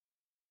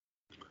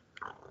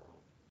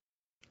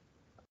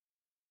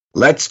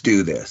Let's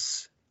do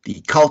this.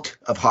 The Cult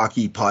of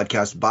Hockey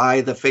podcast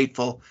by the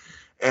faithful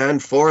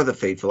and for the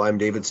faithful. I'm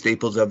David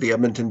Staples of the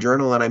Edmonton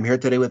Journal, and I'm here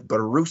today with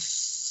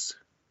Bruce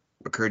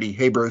McCurdy.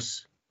 Hey,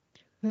 Bruce.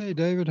 Hey,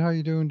 David. How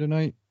you doing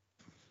tonight?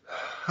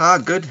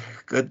 Good.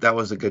 That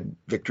was a good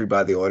victory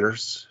by the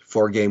Oilers.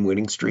 4-game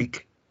winning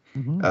streak.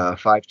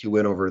 5-2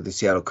 win over the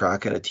Seattle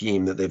Kraken, a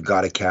team that they've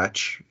got to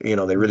catch. They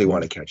really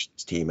want to catch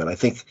this team, and I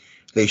think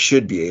they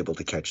should be able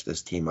to catch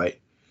this team. I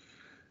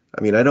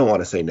mean, I don't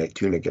want to say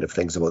too negative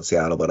things about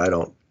Seattle, but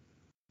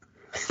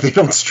they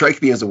don't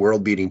strike me as a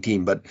world-beating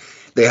team, but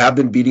they have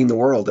been beating the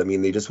world. I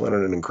mean, they just went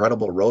on an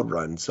incredible road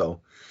run.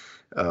 So,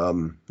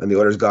 and the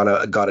Oilers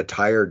got a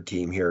tired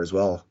team here as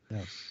well.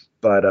 Yes.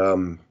 But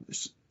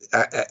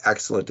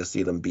excellent to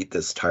see them beat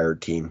this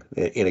tired team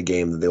in a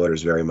game that the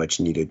Oilers very much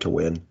needed to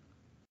win.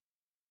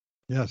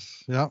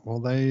 Yes. Yeah. Well,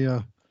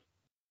 that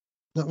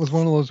was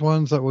one of those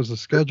ones that was a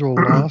schedule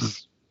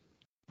loss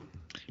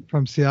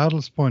from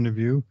Seattle's point of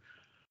view.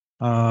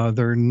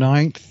 Their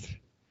ninth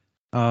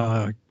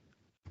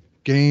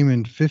game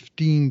in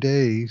 15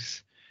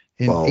 days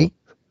in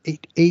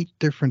eight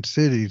different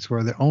cities,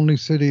 where the only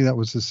city that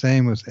was the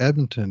same was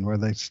Edmonton, where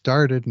they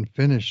started and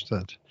finished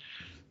that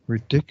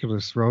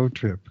ridiculous road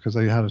trip, because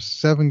they had a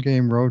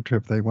 7-game road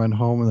trip. They went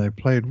home and they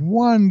played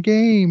one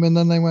game, and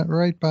then they went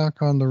right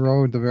back on the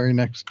road the very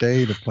next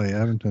day to play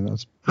Edmonton.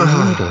 That's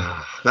brutal.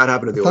 That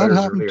happened to the if Oilers.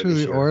 That happened to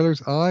the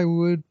Oilers, I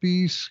would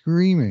be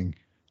screaming.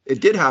 It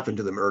did happen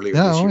to them earlier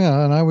this year.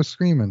 Yeah, and I was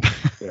screaming.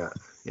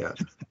 Yeah.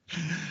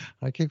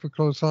 I keep a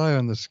close eye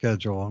on the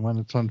schedule and when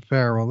it's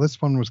unfair. Well,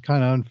 this one was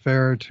kind of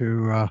unfair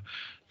to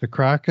the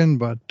Kraken,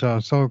 but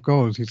so it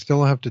goes. You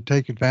still have to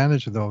take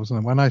advantage of those.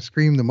 And when I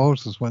scream the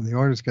most is when the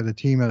Oilers get a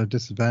team at a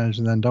disadvantage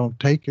and then don't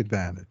take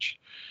advantage.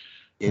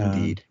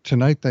 Indeed.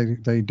 Tonight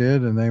they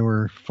did, and they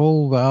were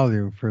full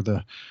value for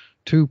the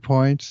 2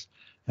 points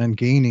and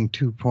gaining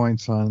 2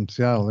 points on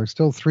Seattle. They're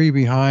still 3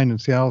 behind,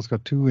 and Seattle's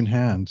got 2 in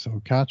hand.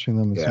 So catching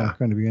them is not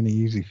going to be any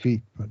easy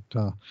feat.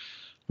 But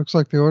looks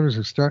like the Oilers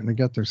are starting to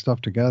get their stuff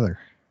together.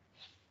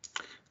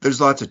 There's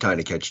lots of time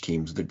to catch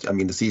teams. I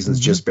mean, the season's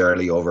just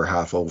barely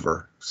half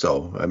over.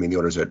 So, I mean, the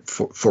Oilers are at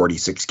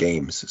 46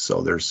 games.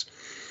 So there's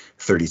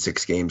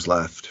 36 games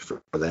left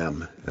for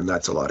them. And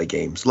that's a lot of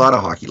games. A lot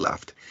of hockey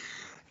left.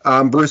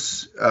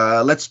 Bruce,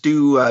 let's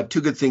do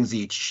 2 good things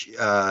each. 2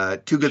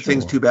 good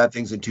things, 2 bad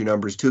things, and 2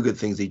 numbers. 2 good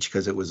things each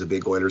because it was a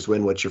big Oilers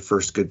win. What's your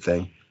first good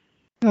thing?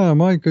 Yeah,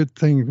 my good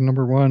thing,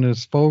 number 1,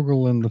 is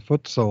Foegele and the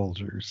Foot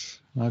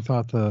Soldiers. I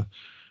thought the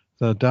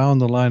down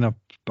the lineup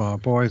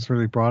boys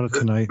really brought it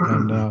tonight,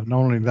 and not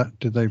only that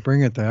did they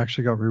bring it, they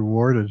actually got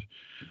rewarded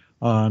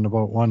on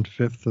about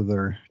 1/5 of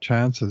their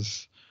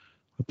chances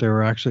that they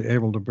were actually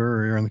able to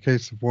bury. Or in the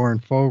case of Warren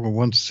Foegele,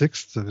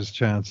 1/6 of his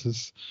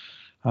chances,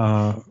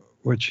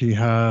 which he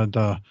had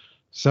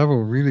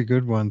several really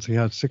good ones. He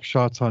had 6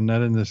 shots on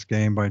net in this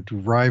game by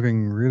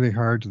driving really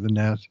hard to the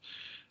net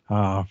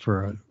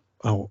for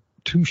a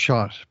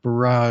 2-shot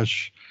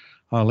barrage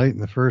late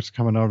in the first,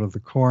 coming out of the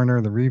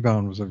corner. The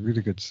rebound was a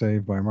really good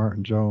save by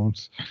Martin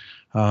Jones.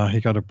 He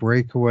got a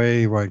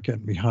breakaway by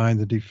getting behind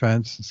the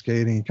defense and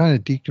skating. He kind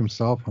of deked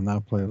himself on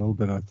that play a little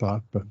bit, I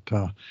thought.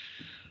 But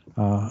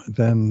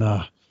then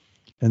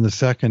in the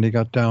second, he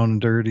got down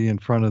and dirty in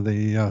front of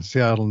the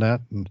Seattle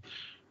net and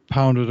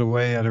pounded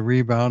away at a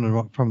rebound,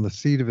 and from the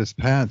seat of his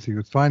pants, he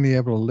was finally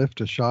able to lift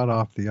a shot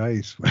off the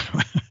ice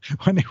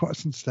when he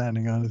wasn't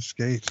standing on his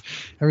skates.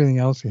 Everything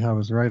else he had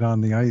was right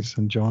on the ice,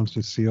 and Jones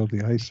just sealed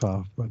the ice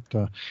off. But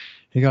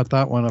he got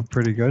that one up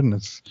pretty good, and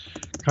it's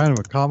kind of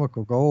a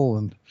comical goal.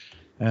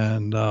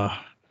 And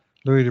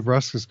Louis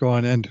DeBrusk is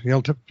going in.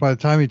 By the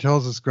time he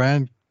tells his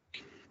grandkids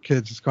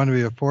it's going to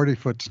be a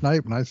 40-foot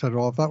snipe, and I said,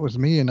 well, if that was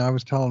me and I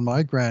was telling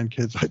my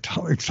grandkids, I'd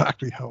tell them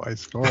exactly how I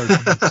scored. You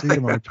could see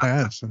in my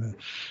pants in a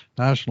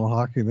National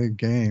Hockey League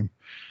game.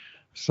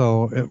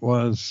 So it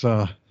was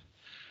a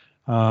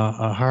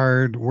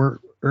hard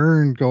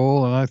earned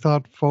goal, and I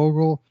thought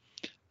Foegele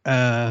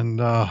and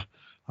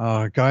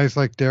guys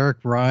like Derek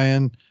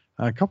Ryan,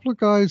 a couple of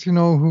guys,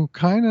 who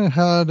kind of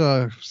had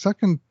a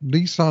second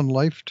lease on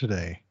life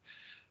today.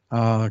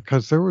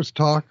 Because there was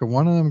talk of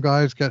one of them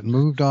guys getting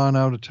moved on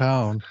out of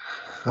town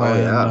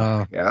when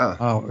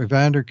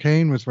Evander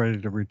Kane was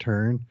ready to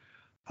return,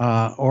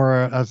 or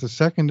as a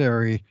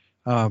secondary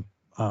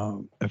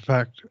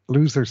effect,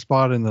 lose their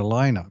spot in the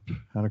lineup.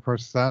 And of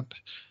course, that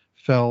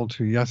fell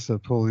to Jesse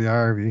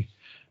Puljujärvi,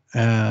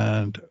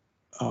 and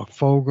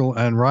Foegele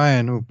and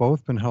Ryan, who've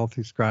both been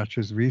healthy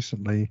scratches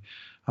recently,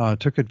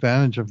 took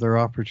advantage of their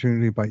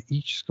opportunity by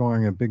each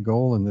scoring a big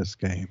goal in this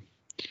game.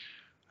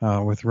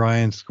 With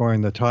Ryan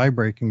scoring the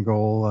tie-breaking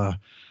goal,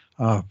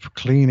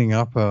 cleaning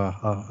up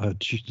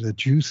the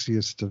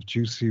juiciest of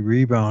juicy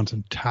rebounds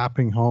and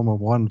tapping home a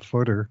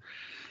 1-footer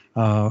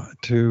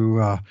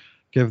to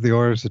give the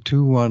Oilers a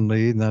 2-1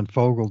 lead, and then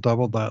Foegele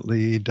doubled that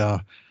lead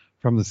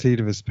from the seat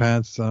of his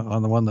pants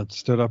on the one that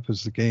stood up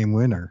as the game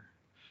winner.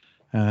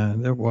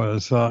 And it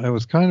was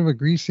kind of a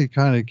greasy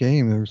kind of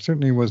game. There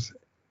certainly was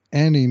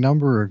any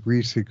number of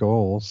greasy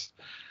goals.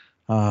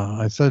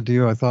 I said to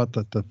you, I thought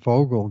that the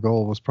Fogle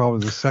goal was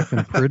probably the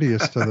second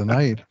prettiest of the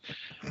night.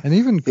 And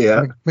even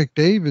Yeah.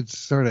 McDavid's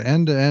sort of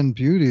end-to-end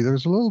beauty,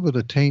 there's a little bit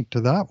of taint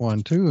to that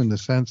one, too, in the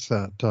sense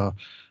that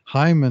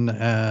Hyman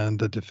and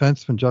the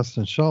defenseman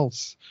Justin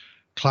Schultz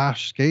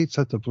clashed skates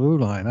at the blue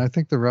line. I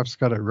think the refs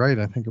got it right.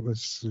 I think it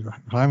was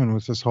Hyman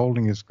was just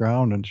holding his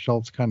ground and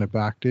Schultz kind of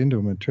backed into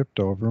him and tripped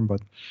over him.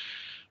 But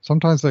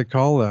sometimes they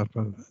call that.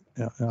 But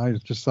I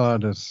just saw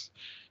it as,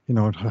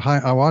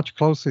 I watched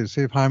closely to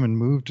see if Hyman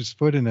moved his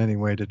foot in any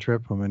way to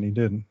trip him, and he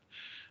didn't.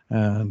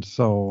 And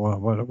so,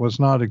 but it was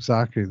not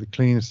exactly the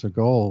cleanest of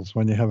goals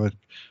when you have a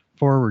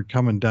forward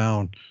coming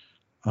down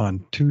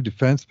on two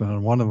defensemen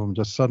and one of them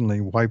just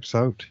suddenly wipes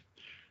out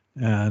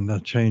and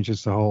that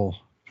changes the whole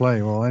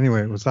play. Well,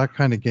 anyway, it was that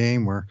kind of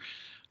game where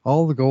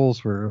all the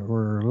goals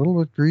were a little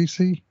bit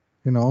greasy,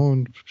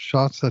 and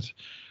shots that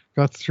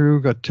got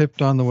through, got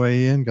tipped on the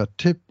way in, got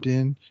tipped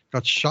in,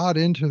 got shot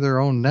into their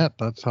own net.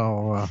 That's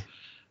how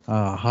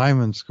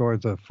Hyman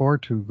scored the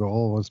 4-2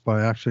 goal, was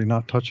by actually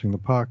not touching the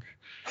puck,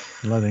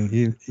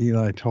 letting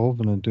Eli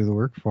Tolvanen do the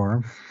work for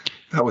him.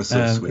 That was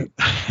so sweet.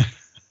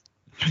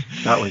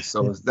 That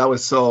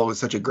was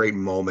such a great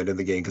moment in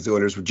the game because the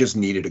Oilers just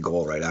needed a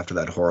goal right after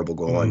that horrible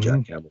goal on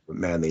Jack Campbell. But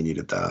man, they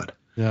needed that.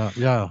 Yeah.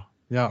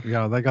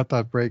 They got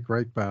that break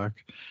right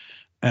back,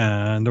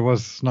 and there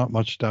was not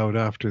much doubt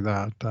after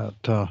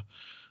that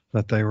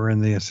they were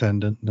in the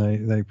ascendant.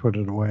 They put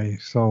it away.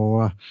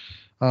 So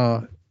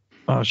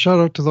shout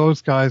out to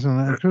those guys,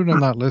 and including on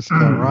that list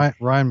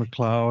Ryan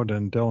McLeod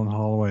and Dylan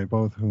Holloway,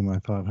 both of whom I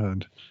thought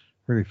had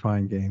really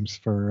fine games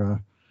for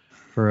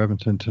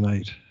Edmonton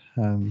tonight.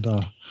 And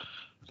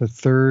the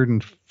third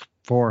and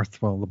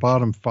fourth, well, the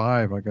bottom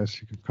five, I guess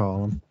you could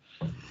call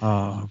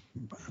them,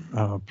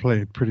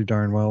 played pretty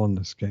darn well in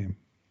this game.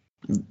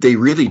 They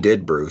really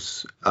did,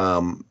 Bruce.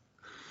 I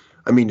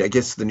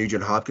guess the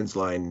Nugent Hopkins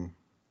line.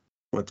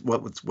 What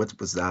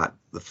was that?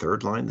 The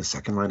third line, the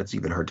second line? It's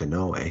even hard to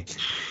know, eh?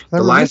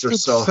 The lines are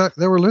so.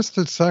 They were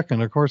listed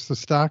second. Of course, the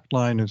stacked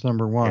line is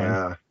number one.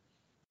 Yeah.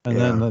 And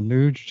then the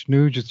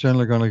Nuge is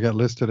generally going to get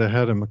listed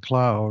ahead of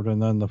McLeod,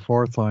 and then the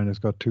fourth line has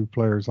got two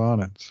players on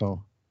it.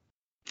 So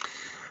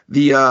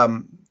the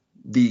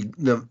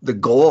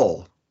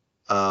goal,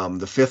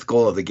 the fifth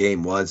goal of the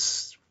game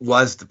was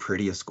the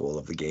prettiest goal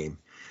of the game.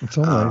 It's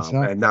all nice,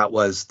 and that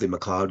was the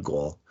McLeod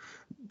goal,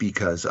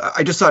 because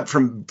I just thought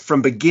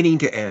from beginning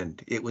to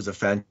end it was a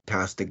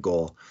fantastic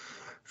goal.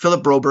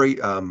 Philip Broberry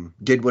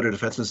did what a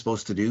defenseman is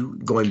supposed to do,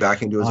 going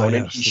back into his own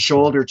end. He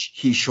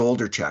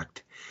shoulder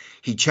checked.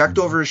 He checked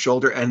over his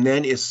shoulder, and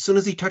then as soon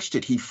as he touched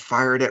it, he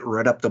fired it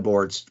right up the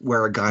boards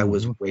where a guy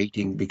was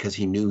waiting, because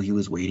he knew he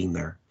was waiting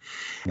there.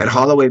 And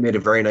Holloway made a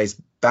very nice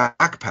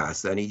back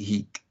pass. Then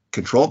he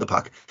controlled the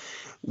puck,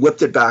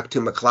 whipped it back to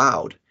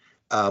McLeod,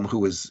 who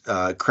was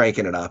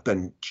cranking it up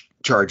and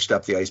charged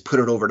up the ice,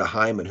 put it over to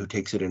Hyman, who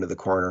takes it into the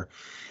corner.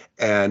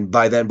 And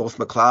by then, both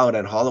McLeod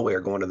and Holloway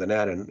are going to the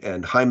net,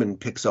 and Hyman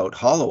picks out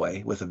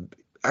Holloway with an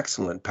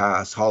excellent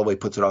pass. Holloway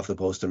puts it off the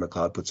post, and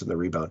McLeod puts in the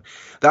rebound.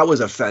 That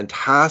was a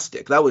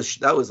fantastic. That was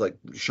like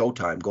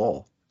Showtime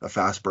goal, a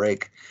fast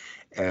break,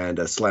 and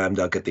a slam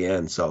dunk at the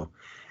end. So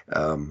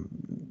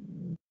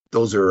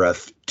those are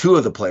two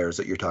of the players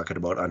that you're talking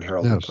about,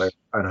 unheralded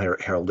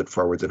unheralded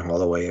forwards, in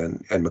Holloway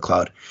and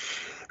McLeod.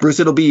 Bruce,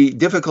 it'll be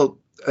difficult.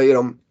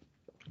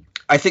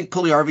 I think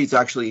Puljujarvi's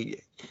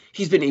actually.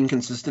 He's been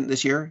inconsistent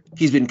this year.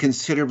 He's been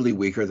considerably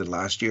weaker than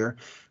last year,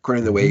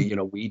 according to the way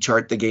we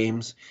chart the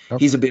games. Yep.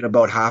 He's been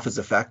about half as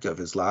effective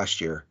as last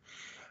year,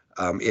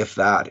 if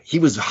that. He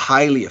was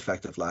highly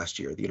effective last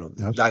year.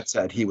 That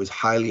said, he was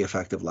highly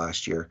effective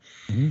last year.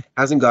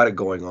 Hasn't got it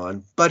going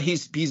on, but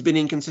he's been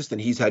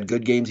inconsistent. He's had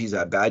good games. He's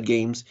had bad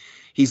games.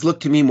 He's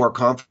looked to me more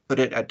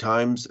confident at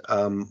times,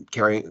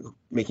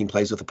 making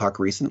plays with the puck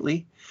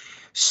recently.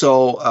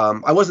 So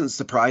I wasn't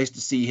surprised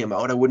to see him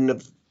out. I wouldn't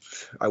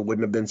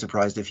have been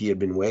surprised if he had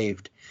been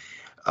waived,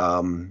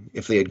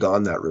 if they had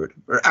gone that route.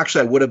 Or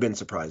actually, I would have been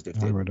surprised if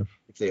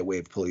they had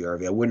waived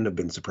Puljujarvi. I wouldn't have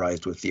been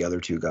surprised with the other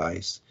two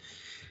guys.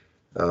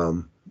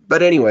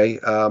 But anyway,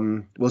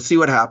 we'll see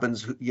what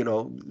happens.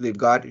 They've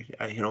got,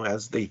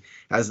 as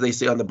they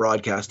say on the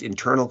broadcast,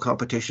 internal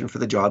competition for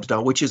the jobs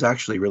now, which is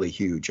actually really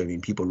huge. I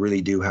mean, people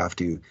really do have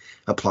to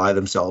apply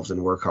themselves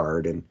and work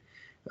hard, and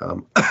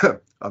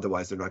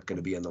otherwise they're not going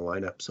to be in the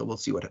lineup. So we'll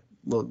see what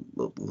we'll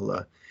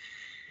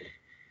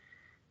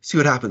see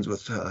what happens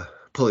with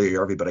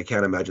Puljujarvi, but I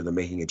can't imagine them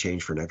making a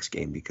change for next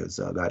game, because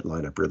that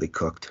lineup really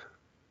cooked.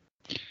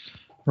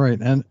 Right,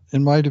 and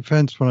in my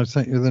defense, when I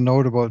sent you the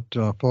note about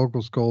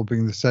Fogel's goal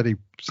being the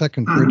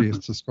second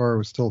prettiest, the score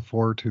was still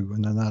 4-2,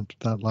 and then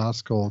that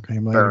last goal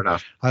came later. Fair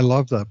enough. I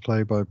love that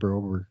play by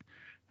Broberg,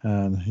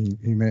 and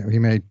he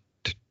made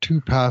two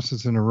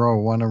passes in a row,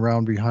 one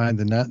around behind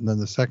the net, and then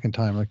the second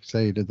time, like you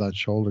say, he did that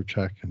shoulder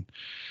check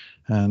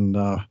and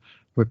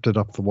whipped it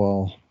up the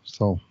wall.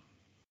 So.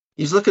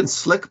 He's looking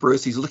slick,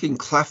 Bruce. He's looking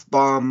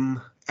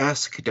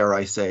Clefbaum-esque, dare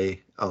I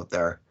say, out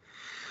there.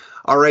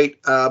 All right,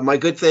 my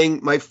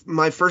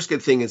first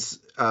good thing is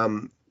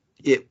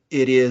it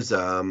is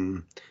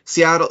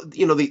Seattle.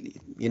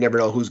 You never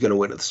know who's going to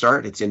win at the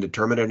start. It's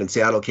indeterminate, and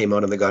Seattle came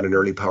out and they got an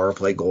early power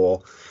play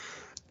goal,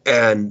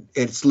 and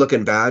it's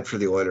looking bad for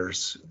the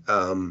Oilers.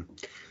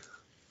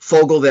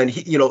 Foegele then,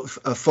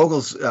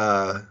 Fogel's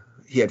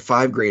he had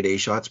 5 grade A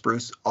shots,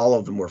 Bruce. All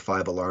of them were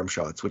 5 alarm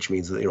shots, which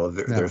means that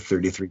they're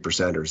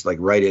 33%ers, like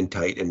right in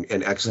tight and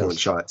excellent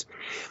shots.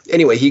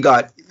 Anyway, he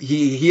had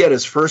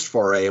his first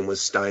foray and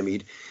was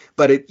stymied.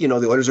 But the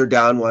Oilers are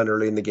down 1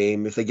 early in the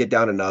game. If they get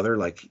down another,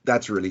 like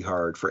that's really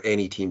hard for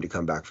any team to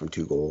come back from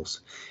 2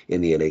 goals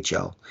in the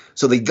NHL.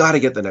 So they got to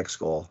get the next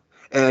goal.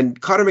 And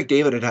Connor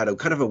McDavid had a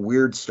kind of a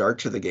weird start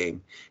to the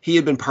game. He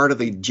had been part of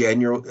the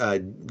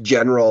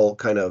general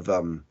kind of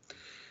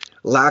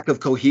lack of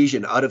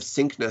cohesion, out of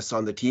syncness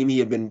on the team. He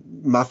had been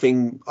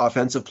muffing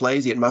offensive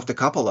plays. He had muffed a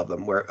couple of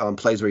them where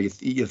plays where you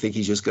think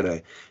he's just going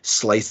to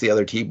slice the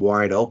other team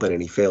wide open,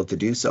 and he failed to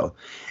do so.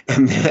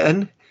 And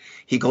then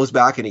he goes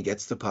back and he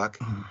gets the puck,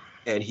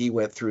 and he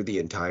went through the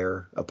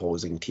entire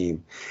opposing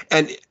team.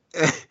 And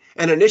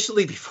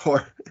initially,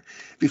 before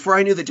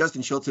I knew that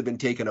Justin Schultz had been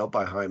taken out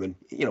by Hyman,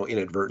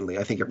 inadvertently,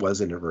 I think it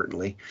was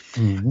inadvertently,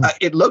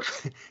 it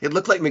looked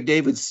like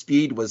McDavid's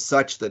speed was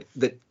such that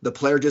the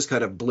player just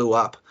kind of blew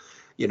up.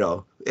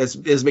 As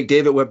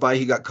McDavid went by,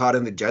 he got caught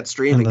in the jet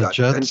stream. Yeah,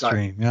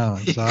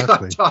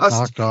 exactly. He got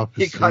tossed, knocked off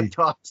his got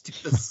tossed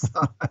to the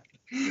side,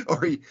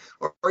 or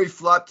he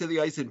flopped to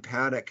the ice in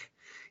panic.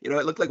 It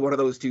looked like one of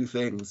those two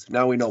things.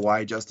 Now we know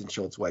why Justin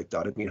Schultz wiped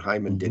out. I mean,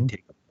 Hyman did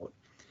take him out.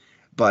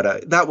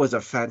 But that was a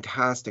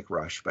fantastic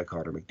rush by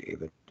Connor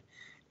McDavid.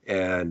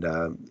 And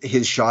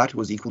his shot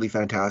was equally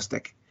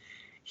fantastic.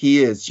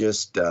 He is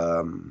just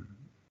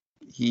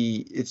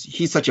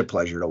he's such a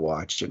pleasure to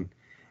watch.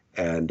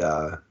 And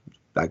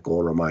that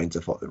goal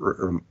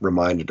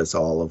reminded us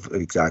all of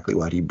exactly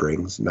what he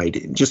brings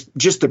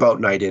just about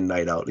night in,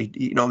 night out.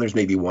 There's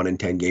maybe 1 in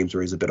 10 games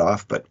where he's a bit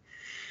off, but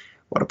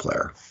what a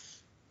player.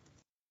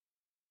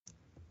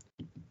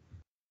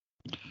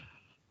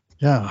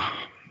 Yeah,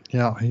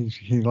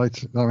 he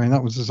likes. I mean,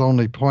 that was his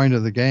only point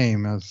of the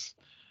game, as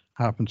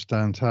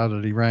happenstance had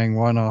it. He rang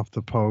one off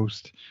the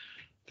post.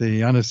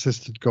 The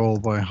unassisted goal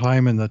by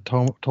Hyman that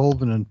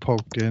Tolvanen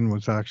poked in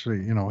was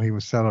actually, he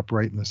was set up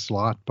right in the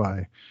slot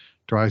by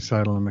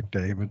Draisaitl and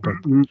McDavid. But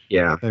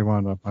they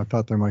wound up. I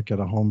thought they might get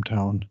a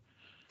hometown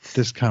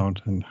discount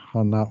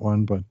on that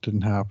one, but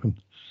didn't happen.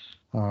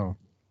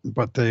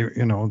 But they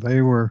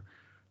were.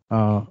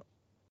 I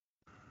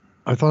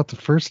thought the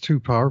first 2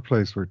 power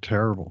plays were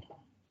terrible,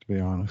 to be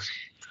honest.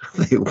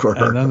 They were.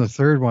 And then the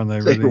third one,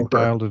 they really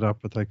dialed it up,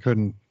 but they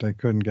couldn't get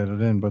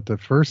it in. But the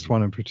first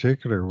one in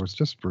particular was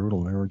just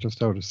brutal. They were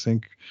just out of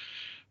sync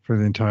for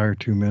the entire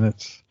 2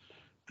 minutes.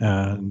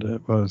 And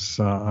it was,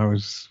 I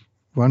was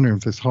wondering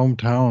if this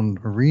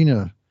hometown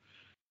arena,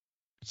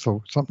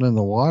 so something in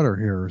the water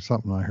here or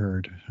something I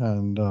heard.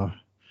 And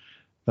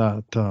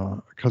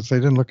because they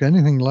didn't look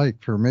anything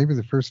like, for maybe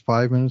the first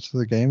 5 minutes of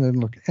the game, they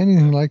didn't look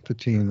anything like the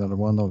team that had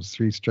won those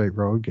 3 straight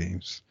road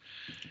games.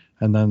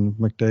 And then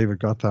McDavid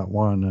got that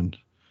one, and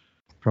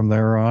from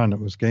there on, it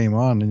was game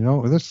on.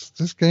 And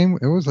this game,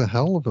 it was a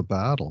hell of a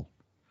battle.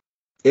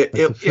 The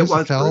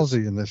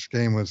physicality in this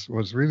game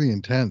was really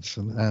intense,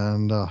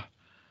 and look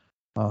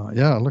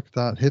at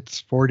that,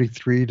 hits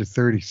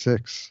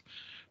 43-36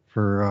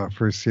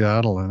 for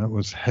Seattle, and it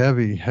was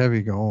heavy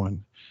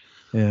going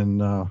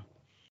in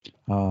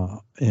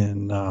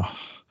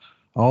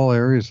all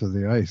areas of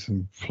the ice,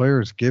 and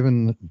players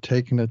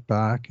taking it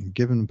back and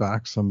giving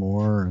back some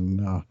more,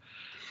 and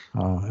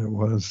it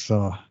was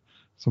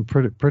some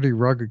pretty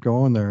rugged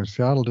going there.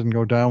 Seattle didn't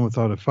go down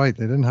without a fight.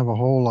 They didn't have a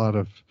whole lot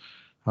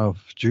of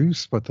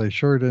juice, but they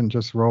sure didn't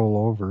just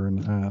roll over.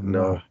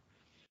 No.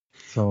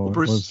 So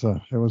Bruce,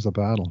 it was a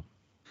battle.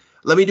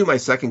 Let me do my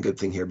second good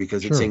thing here,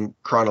 because it's in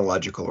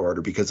chronological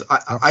order, because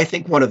I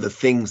think one of the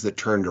things that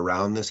turned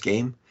around this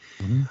game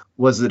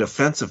was the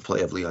defensive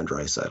play of Leon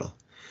Draisaitl.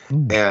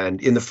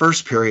 And in the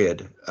first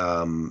period,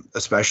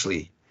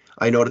 especially,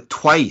 I noted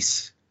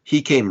twice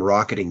he came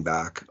rocketing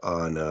back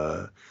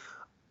on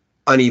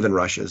uneven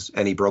rushes,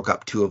 and he broke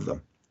up 2 of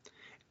them.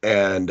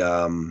 And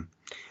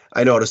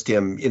I noticed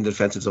him in the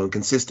defensive zone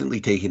consistently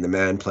taking the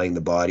man, playing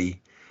the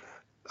body.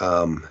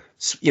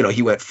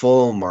 He went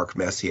full Mark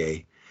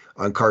Messier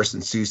on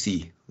Carson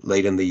Soucy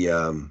late in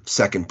the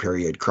second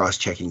period,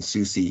 cross-checking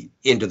Soucy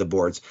into the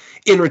boards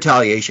in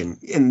retaliation.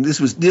 And this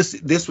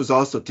was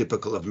also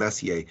typical of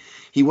Messier.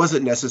 He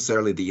wasn't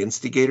necessarily the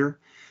instigator,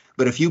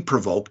 but if you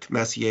provoked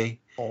Messier,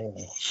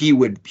 he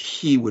would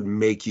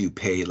make you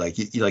pay like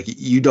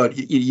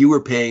you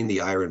were paying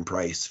the iron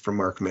price for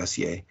Mark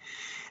Messier,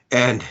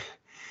 and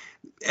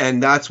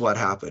that's what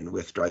happened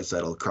with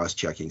Draisaitl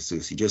cross-checking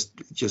Soucy,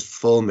 just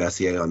full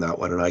Messier on that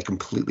one, and I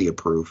completely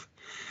approve.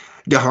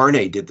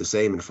 Desharnais did the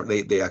same.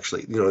 They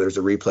actually, there's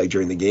a replay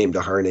during the game,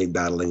 Desharnais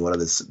battling one of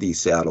these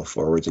Seattle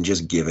forwards and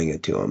just giving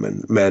it to him.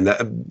 And man,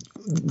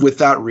 with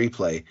that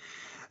replay,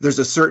 there's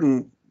a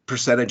certain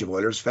percentage of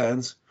Oilers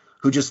fans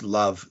who just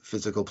love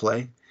physical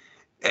play,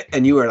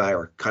 and you and I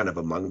are kind of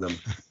among them.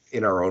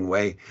 in our own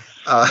way.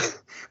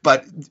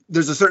 But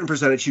there's a certain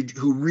percentage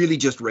who really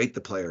just rate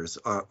the players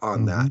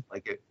on that.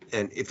 Like,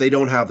 and if they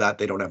don't have that,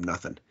 they don't have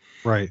nothing.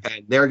 Right.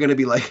 And they're going to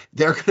be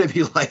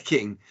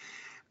liking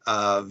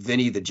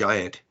Vinny the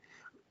Giant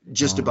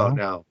just about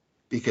now,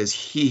 because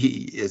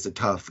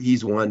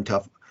he's one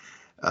tough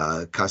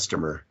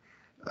customer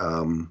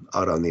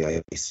out on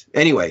the ice.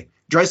 Anyway,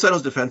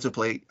 Draisaitl's defensive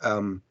play.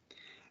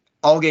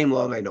 All game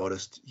long, I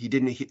noticed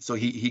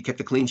he kept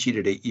a clean sheet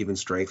at even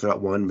strength,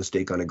 not one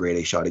mistake on a grade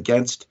A shot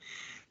against.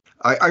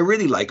 I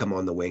really like him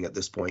on the wing at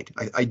this point.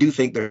 I do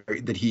think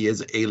that he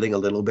is ailing a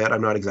little bit.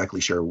 I'm not exactly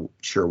sure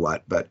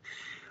what, but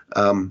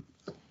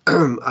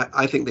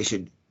I think they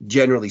should,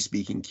 generally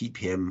speaking, keep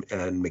him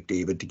and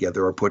McDavid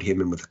together, or put him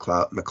in with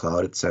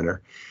McLeod at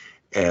center,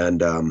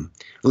 and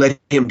let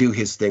him do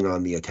his thing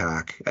on the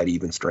attack at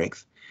even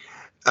strength.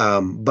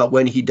 But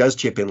when he does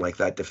chip in like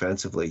that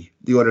defensively,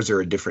 the Oilers are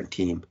a different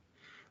team.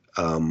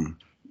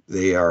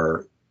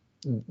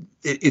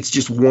 It's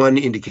just one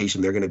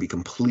indication they're going to be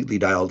completely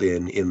dialed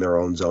in their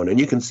own zone. And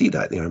you can see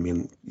that,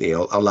 they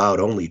allowed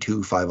only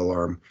 2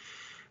 5-alarm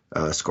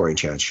scoring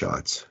chance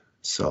shots.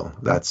 So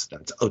that's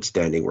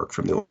outstanding work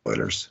from the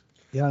Oilers.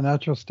 Yeah,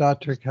 Natural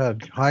Stat Trick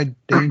had high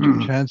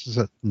danger chances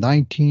at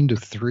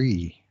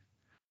 19-3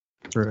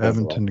 for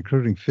Edmonton,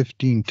 including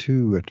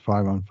 15-2 at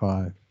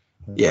 5-on-5.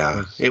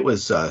 Yeah, it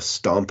was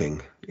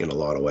stomping in a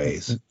lot of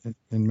ways.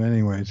 In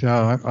many ways,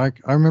 yeah. I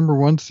remember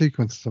one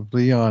sequence of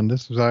Leon.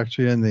 This was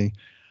actually in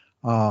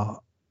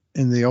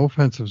the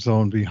offensive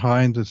zone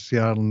behind the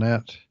Seattle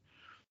net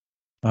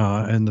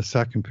in the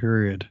second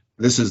period.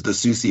 This is the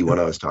Soucy one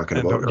I was talking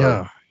about.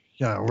 Where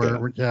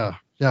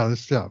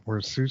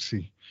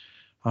Soucy.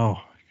 Oh,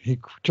 he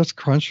just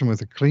crunched him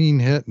with a clean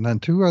hit, and then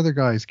 2 other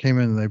guys came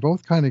in, and they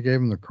both kind of gave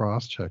him the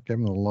cross check, gave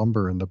him the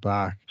lumber in the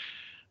back.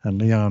 And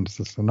Leon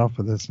says, enough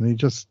of this. And he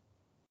just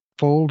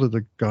folded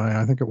the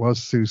guy, I think it was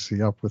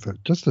Soucy, up with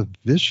just a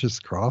vicious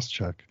cross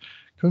check.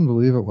 Couldn't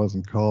believe it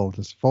wasn't called.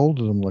 Just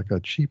folded him like a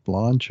cheap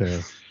lawn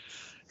chair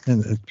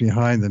and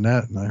behind the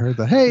net. And I heard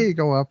the, hey,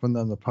 go up. And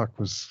then the puck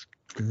was,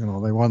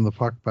 they won the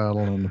puck battle,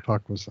 and the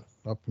puck was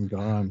up and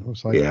gone. It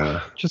was like,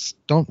 just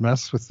don't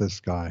mess with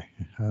this guy.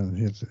 And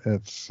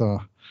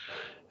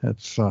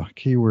it's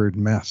keyword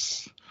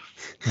mess.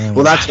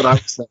 Well, that's what I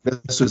was saying.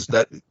 This was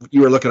that you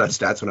were looking at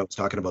stats when I was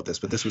talking about this,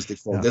 but this was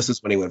this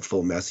is when he went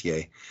full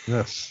Messier.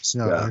 Yes.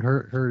 Yeah. I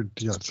heard.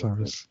 Yeah. So I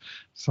was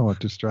somewhat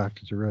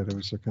distracted. You're right. I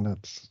was looking at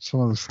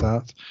some of the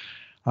stats,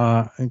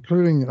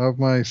 including of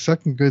my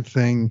second good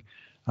thing,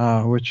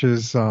 which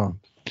is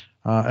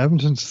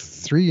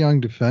Edmonton's 3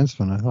 young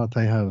defensemen. I thought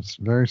they had a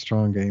very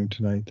strong game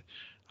tonight.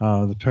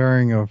 The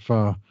pairing of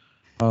Philip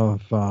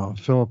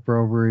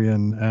Broberry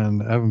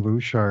and Evan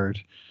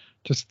Bouchard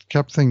just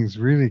kept things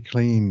really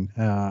clean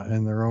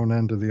in their own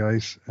end of the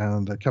ice,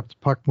 and they kept the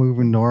puck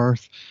moving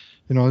north.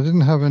 It didn't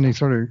have any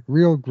sort of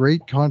real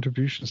great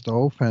contributions to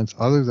offense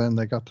other than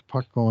they got the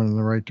puck going in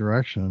the right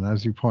direction. And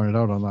as you pointed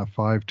out on that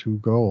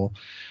 5-2 goal,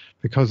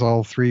 because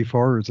all 3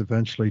 forwards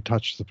eventually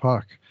touched the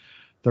puck,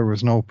 there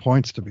was no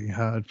points to be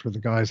had for the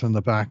guys on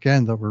the back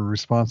end that were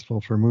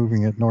responsible for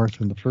moving it north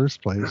in the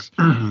first place.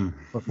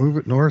 But move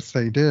it north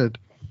they did.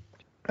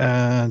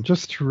 And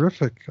just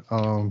terrific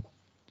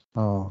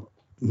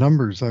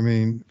numbers. I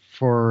mean,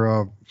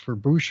 for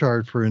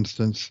Bouchard, for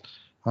instance,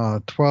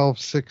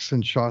 12-6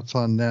 in shots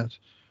on net,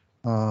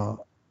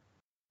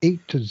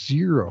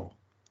 8-0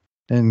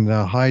 in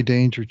high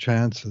danger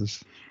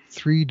chances,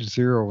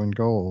 3-0 in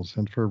goals,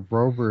 and for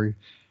Broberry,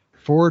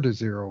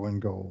 4-0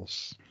 in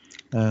goals,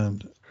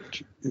 and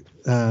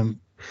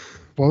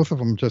both of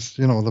them just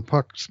the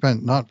puck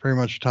spent not very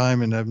much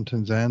time in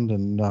Edmonton's end,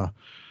 and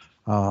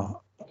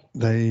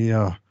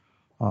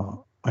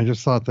I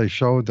just thought they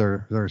showed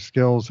their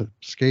skills at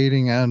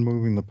skating and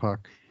moving the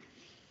puck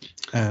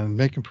and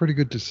making pretty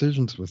good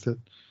decisions with it.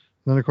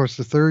 Then, of course,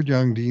 the third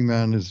young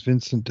D-man is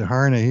Vincent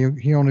Desharnais.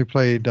 He only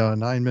played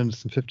 9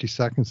 minutes and 50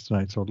 seconds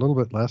tonight, so a little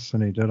bit less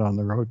than he did on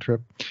the road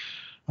trip.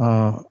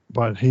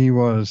 But he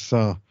was,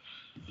 I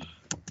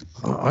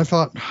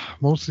thought,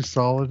 mostly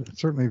solid,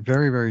 certainly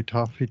very, very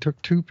tough. He took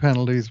 2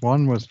 penalties.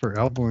 One was for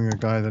elbowing a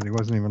guy that he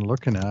wasn't even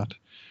looking at,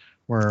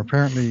 where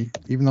apparently,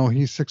 even though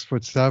he's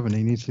 6'7",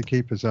 he needs to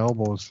keep his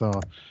elbows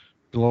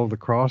below the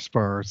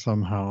crossbar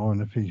somehow.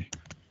 And if he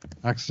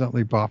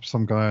accidentally bops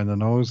some guy in the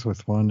nose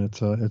with one,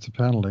 it's a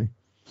penalty.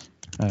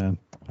 And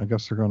I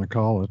guess they're going to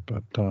call it,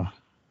 but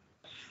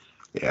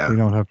we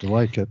don't have to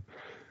like it.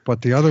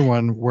 But the other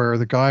one, where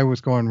the guy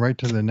was going right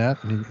to the net,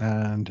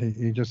 and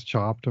he just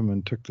chopped him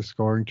and took the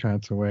scoring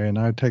chance away. And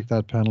I'd take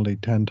that penalty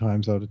 10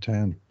 times out of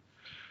 10,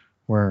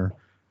 where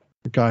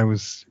the guy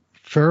was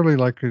fairly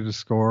likely to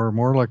score,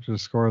 more likely to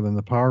score than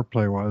the power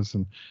play was.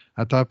 And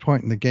at that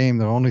point in the game,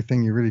 the only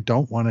thing you really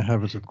don't want to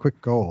have is a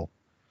quick goal,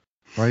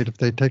 right? If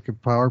they take a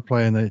power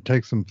play and it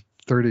takes them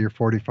 30 or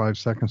 45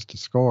 seconds to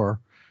score,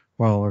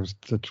 well,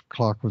 the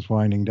clock was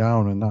winding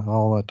down and not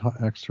all that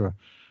extra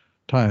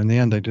time. In the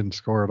end, they didn't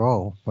score at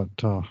all, but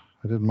I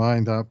didn't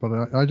mind that.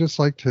 But I just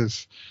liked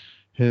his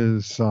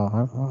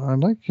I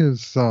like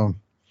his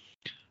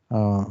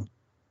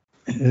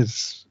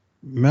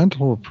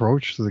mental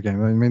approach to the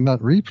game. I mean, that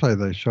replay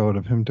they showed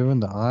of him doing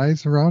the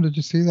eyes around, did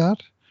you see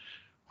that?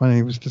 When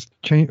he was just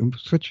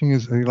switching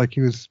his, like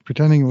he was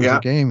pretending it was a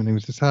game, and he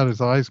was just had his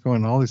eyes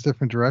going in all these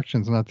different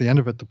directions. And at the end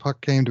of it, the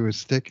puck came to his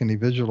stick, and he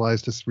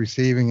visualized us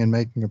receiving and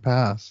making a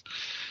pass.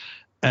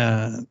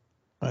 And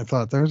I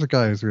thought, there's a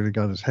guy who's really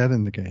got his head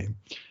in the game,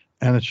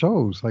 and it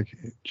shows. Like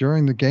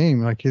during the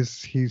game, like he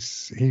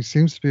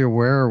seems to be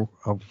aware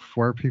of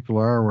where people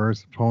are, where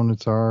his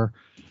opponents are,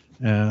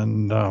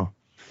 and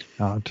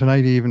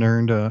tonight he even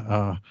earned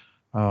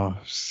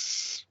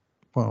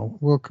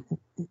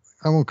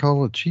I won't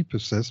call it a cheap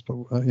assist, but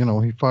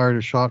he fired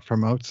a shot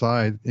from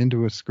outside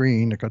into a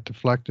screen. It got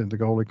deflected. The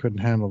goalie couldn't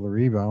handle the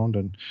rebound,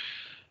 and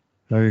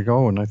there you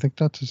go. And I think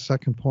that's his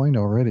second point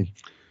already.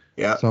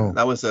 Yeah, so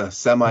that was a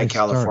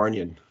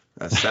semi-Californian,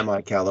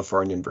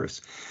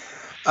 Bruce.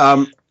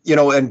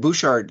 And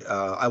Bouchard,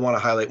 I want to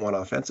highlight one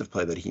offensive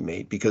play that he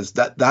made, because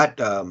that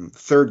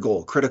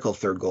critical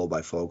third goal by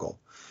Foegele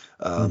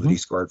that he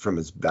scored from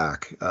his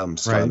back,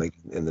 slamming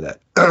in the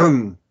net.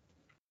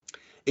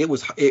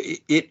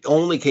 It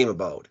only came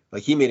about,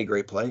 like, he made a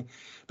great play,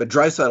 but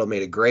Draisaitl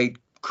made a great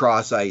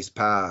cross ice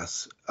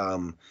pass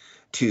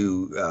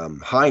to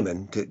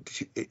Hyman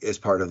as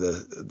part of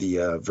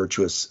the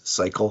virtuous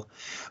cycle.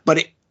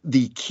 But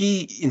the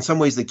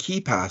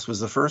key pass was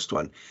the first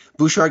one.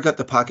 Bouchard got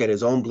the puck at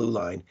his own blue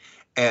line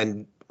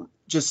and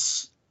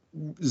just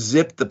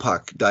zipped the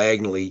puck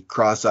diagonally,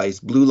 cross ice,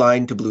 blue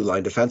line to blue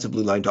line, defensive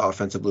blue line to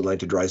offensive blue line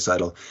to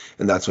Draisaitl,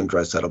 and that's when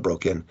Draisaitl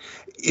broke in.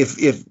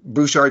 If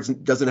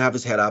Bouchard doesn't have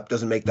his head up,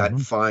 doesn't make that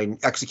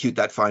execute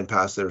that fine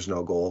pass, there's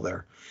no goal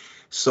there.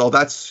 So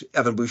that's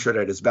Evan Bouchard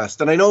at his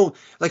best. And I know,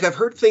 like, I've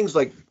heard things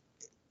like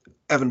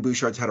Evan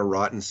Bouchard's had a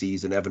rotten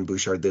season, Evan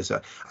Bouchard this.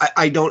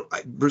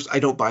 Bruce, I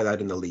don't buy that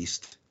in the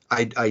least.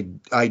 I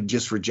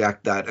just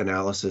reject that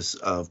analysis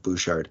of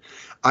Bouchard.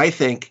 I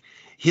think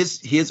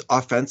his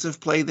offensive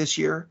play this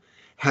year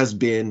has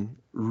been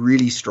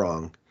really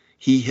strong.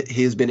 He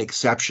has been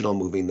exceptional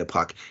moving the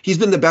puck. He's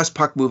been the best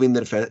puck moving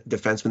the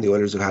defenseman the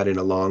Oilers have had in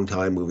a long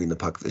time moving the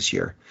puck this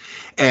year.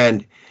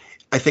 And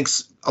I think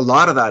a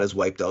lot of that is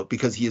wiped out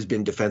because he has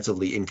been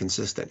defensively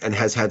inconsistent and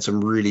has had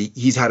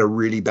he's had a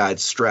really bad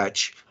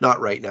stretch.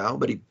 Not right now,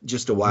 but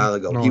just a while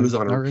ago. He was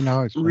on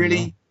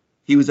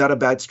he was at a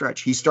bad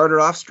stretch. He started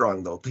off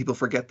strong, though. People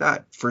forget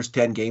that. First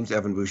 10 games,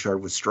 Evan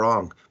Bouchard was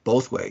strong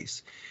both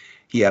ways.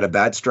 He had a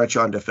bad stretch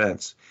on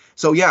defense.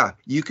 So, yeah,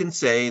 you can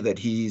say that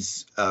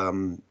he's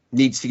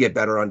needs to get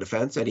better on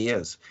defense, and he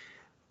is.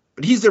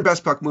 But he's their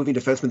best puck-moving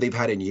defenseman they've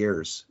had in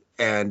years.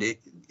 And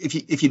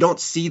if you don't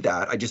see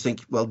that, I just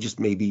think, well, just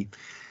maybe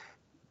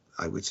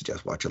I would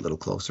suggest watch a little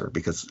closer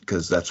because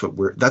that's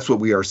what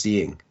we are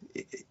seeing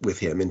with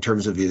him in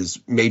terms of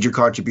his major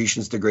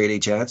contributions to grade A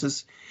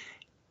chances.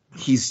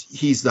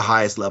 He's the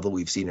highest level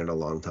we've seen in a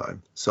long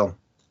time. So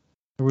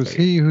it was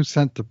he who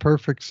sent the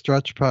perfect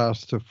stretch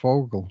pass to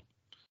Foegele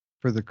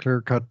for the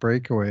clear-cut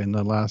breakaway in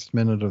the last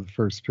minute of the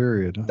first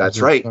period.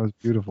 That's right. That was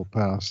a beautiful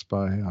pass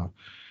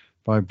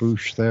by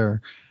Bush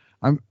there.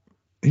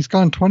 He's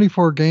gone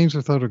 24 games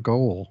without a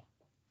goal,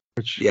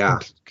 which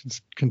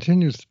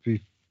continues to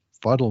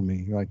befuddle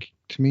me. Like,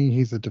 to me,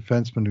 he's a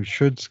defenseman who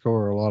should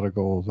score a lot of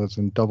goals, as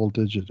in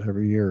double-digit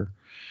every year.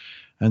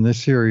 And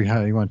this year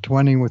he went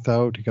 20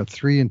 without. He got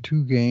 3 in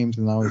 2 games,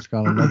 and now he's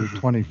got another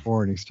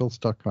 24, and he's still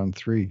stuck on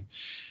 3.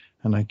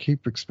 And I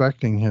keep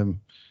expecting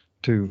him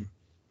to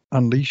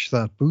unleash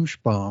that Bush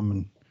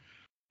bomb,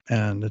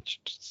 and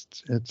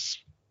it's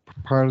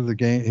part of the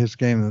game, his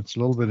game, that's a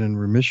little bit in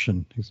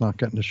remission. He's not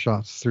getting the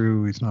shots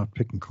through. He's not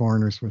picking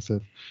corners with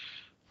it.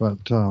 But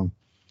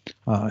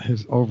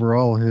his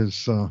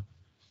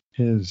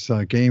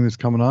game is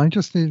coming on. He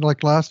just need,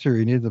 like last year,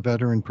 he needed the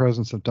veteran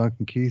presence of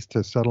Duncan Keith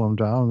to settle him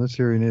down. This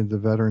year, he needed the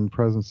veteran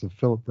presence of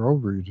Philip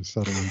Broberg to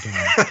settle him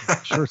down.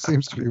 It sure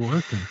seems to be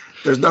working.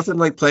 There's nothing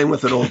like playing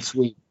with an old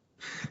Swede,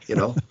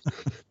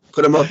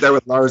 Put him up there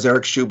with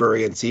Lars-Erik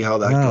Schuberg and see how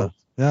that goes.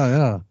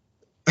 Yeah.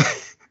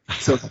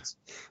 So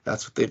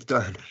that's what they've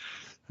done.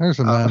 There's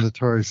a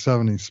mandatory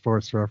 70s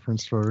sports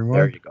reference for everyone.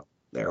 There you go.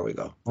 There we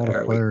go. What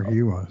a player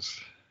he was.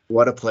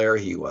 What a player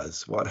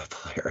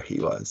he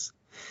was.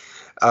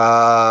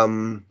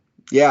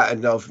 Yeah,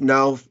 and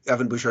now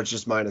Evan Bouchard's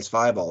just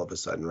 -5 all of a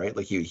sudden, right?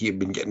 Like he had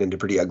been getting into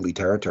pretty ugly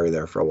territory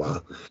there for a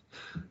while.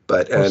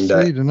 But we'll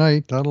see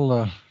tonight.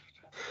 That'll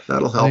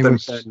help him.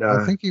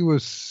 I think he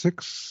was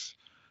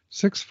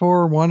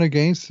 6-4-1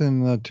 against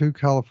in the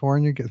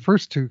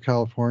first two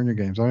California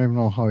games. I don't even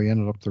know how he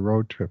ended up the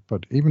road trip,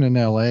 but even in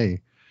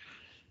LA,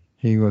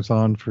 he was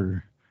on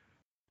for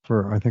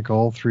I think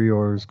all 3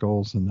 Oilers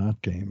goals in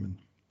that game. And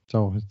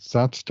so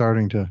that's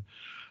starting to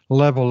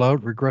level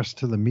out, regress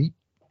to the meat.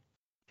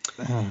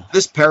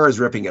 This pair is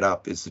ripping it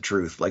up, is the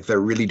truth. Like, they're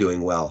really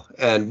doing well.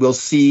 And we'll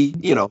see,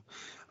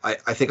 I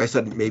think I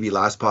said maybe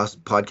last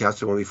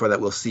podcast or one before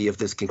that, we'll see if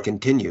this can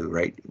continue,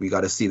 right? We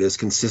got to see this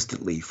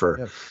consistently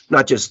for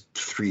not just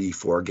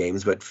 3-4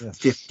 games, but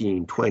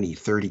 15, 20,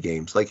 30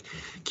 games. Like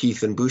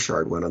Keith and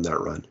Bouchard went on that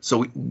run.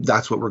 So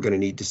that's what we're going to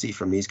need to see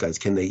from these guys.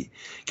 Can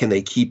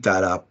they keep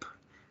that up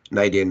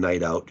night in,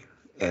 night out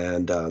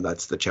and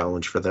that's the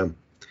challenge for them.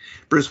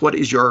 Bruce, what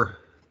is your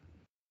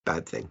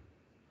bad thing?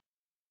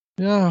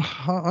 Yeah,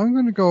 I'm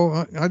going to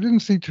go. I didn't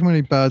see too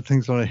many bad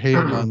things that I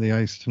hated on the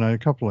ice tonight. A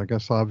couple, I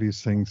guess,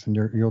 obvious things, and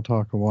you'll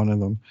talk of one of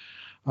them.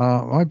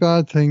 My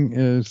bad thing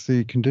is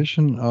the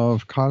condition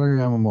of Kailer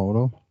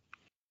Yamamoto,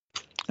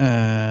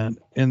 and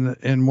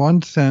in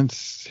one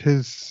sense,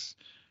 his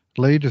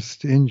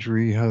latest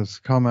injury has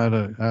come at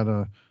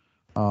a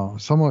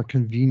somewhat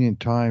convenient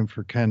time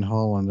for Ken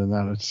Holland, in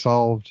that it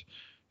solved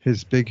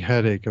his big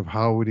headache of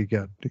how would he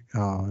get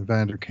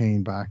Evander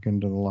Kane back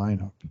into the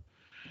lineup,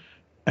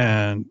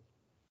 and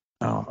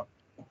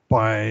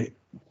by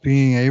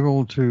being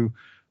able to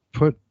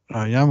put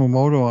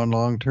Yamamoto on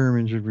long-term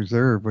injured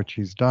reserve, which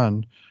he's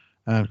done.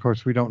 And of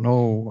course, we don't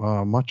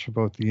know much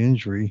about the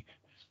injury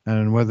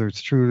and whether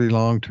it's truly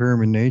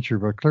long-term in nature,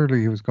 but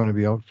clearly he was going to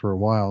be out for a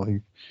while.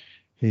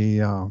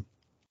 He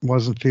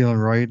wasn't feeling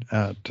right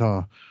at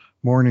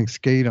morning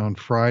skate on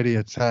Friday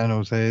at San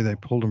Jose. They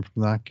pulled him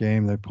from that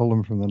game. They pulled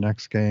him from the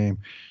next game.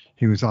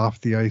 He was off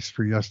the ice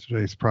for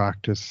yesterday's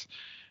practice.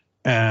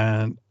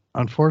 And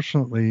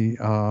unfortunately,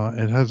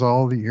 it has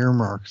all the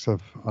earmarks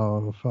of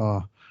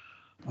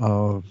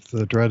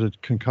the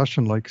dreaded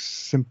concussion-like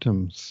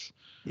symptoms.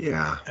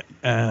 Yeah.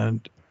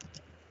 And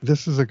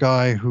this is a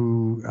guy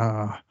who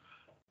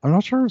I'm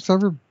not sure it's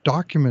ever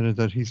documented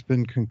that he's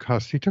been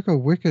concussed. He took a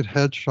wicked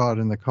headshot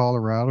in the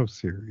Colorado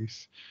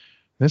series,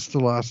 missed the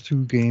last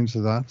 2 games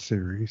of that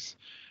series.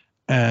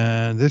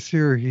 And this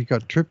year he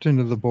got tripped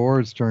into the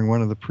boards during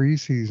one of the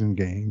preseason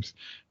games,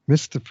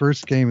 missed the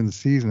first game of the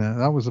season. And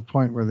that was a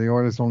point where the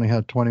Oilers only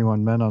had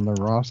 21 men on their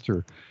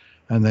roster,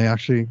 and they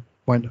actually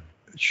went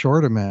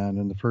short a man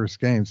in the first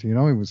game. So, he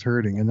was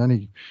hurting. And then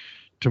he,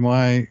 to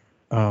my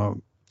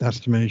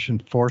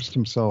estimation, forced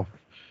himself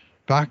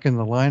back in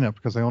the lineup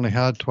because they only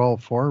had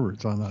 12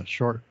 forwards on that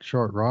short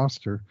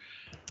roster.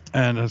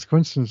 And as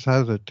coincidence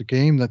has it, the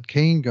game that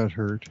Kane got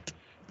hurt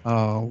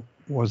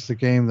was the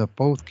game that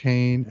both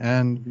Kane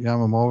and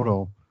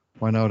Yamamoto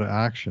went out of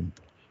action,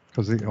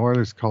 because the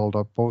Oilers called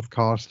up both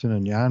Costin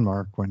and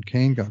Janmark when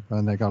Kane got,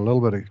 and they got a little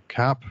bit of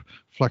cap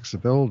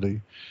flexibility.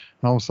 And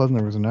all of a sudden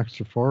there was an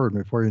extra forward.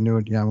 Before you knew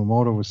it,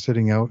 Yamamoto was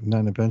sitting out, and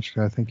then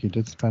eventually I think he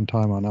did spend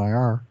time on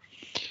IR.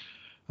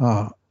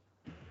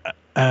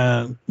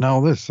 And now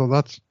this, so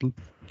that's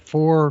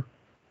 4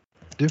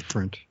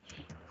 different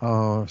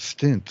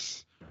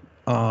stints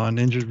on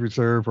injured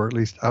reserve, or at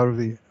least out of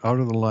the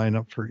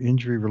lineup for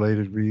injury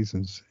related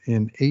reasons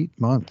in 8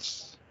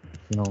 months.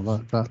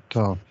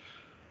 That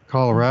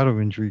Colorado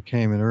injury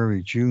came in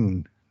early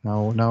June.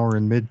 Now we're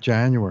in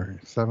mid-January,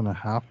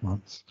 7.5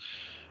 months,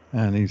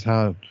 and he's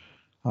had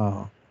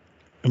a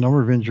number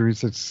of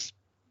injuries.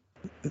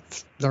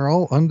 They're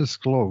all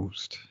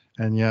undisclosed,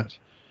 and yet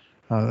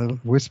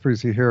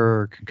whispers you hear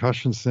are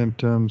concussion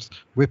symptoms.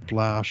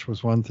 Whiplash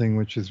was one thing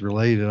which is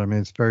related. I mean,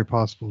 it's very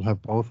possible to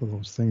have both of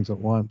those things at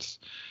once.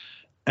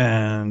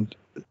 And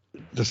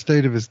the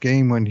state of his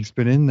game when he's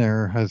been in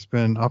there has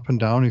been up and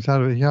down. He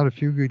had a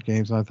few good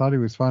games, and I thought he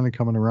was finally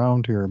coming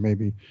around here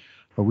maybe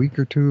a week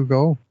or 2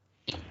 ago.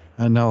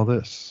 And now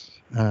this.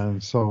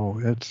 And so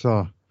it's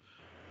a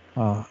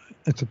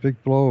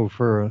big blow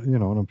for an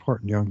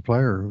important young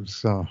player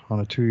who's on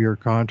a 2-year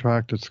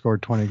contract that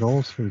scored 20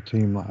 goals for the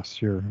team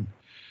last year. And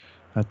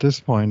at this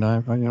point,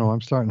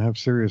 I'm starting to have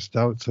serious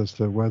doubts as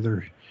to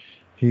whether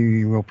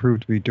he will prove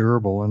to be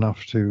durable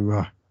enough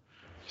to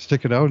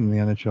stick it out in the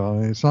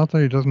NHL. It's not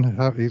that he doesn't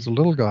have. He's a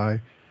little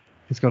guy.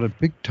 He's got a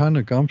big ton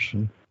of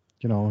gumption.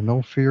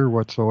 No fear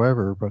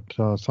whatsoever.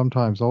 But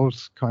sometimes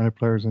those kind of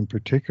players in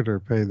particular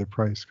pay the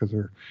price, because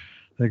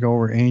they go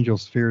where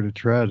angels fear to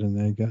tread, and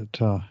they get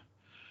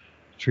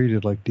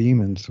treated like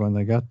demons when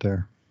they get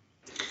there.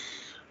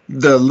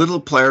 The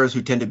little players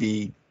who tend to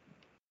be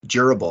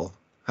durable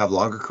have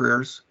longer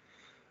careers.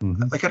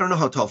 Mm-hmm. Like, I don't know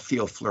how tall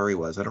Theo Fleury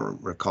was. I don't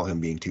recall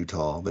him being too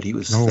tall, but he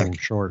was thick.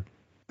 Short.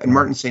 And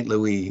Martin St.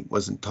 Louis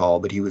wasn't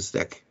tall, but he was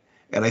thick.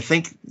 And I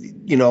think,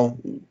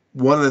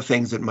 one of the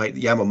things that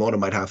Yamamoto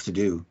might have to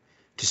do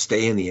to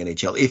stay in the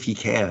NHL, if he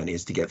can,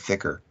 is to get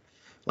thicker,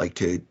 like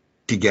to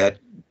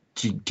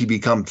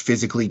become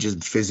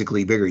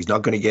physically bigger. He's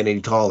not going to get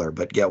any taller,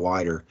 but get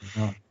wider.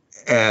 Uh-huh.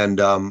 And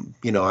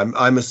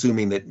I'm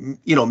assuming that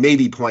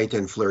maybe Point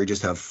and Fleury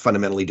just have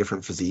fundamentally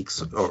different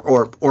physiques,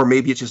 or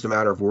maybe it's just a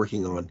matter of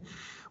working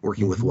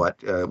mm-hmm. with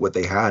what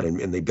they had,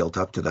 and they built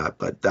up to that.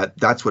 But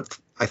that's what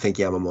I think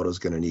Yamamoto's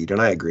going to need.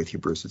 And I agree with you,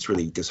 Bruce. It's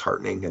really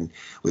disheartening, and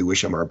we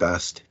wish him our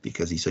best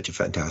because he's such a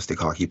fantastic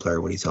hockey player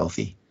when he's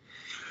healthy.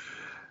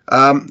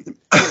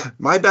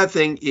 My bad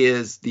thing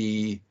is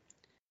the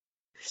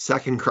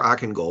second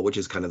Kraken goal, which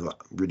is kind of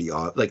really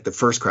odd. Like, the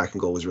first Kraken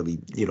goal was really,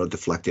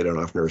 deflected and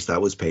off Nurse.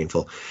 That was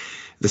painful.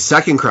 The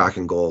second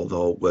Kraken goal,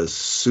 though, was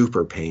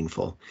super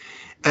painful.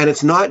 And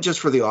it's not just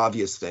for the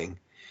obvious thing.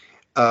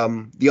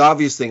 The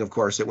obvious thing, of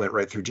course, it went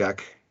right through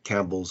Jack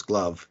Campbell's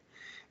glove.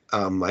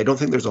 I don't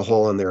think there's a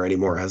hole in there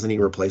anymore. Hasn't he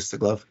replaced the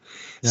glove?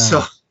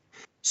 Yeah.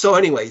 So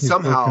anyway, he's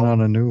somehow working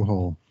on a new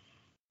hole.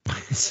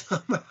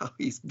 Somehow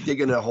he's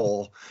digging a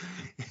hole.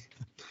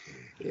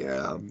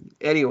 Yeah.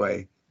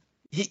 Anyway,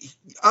 he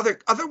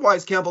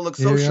otherwise Campbell looked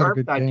so He had a sharp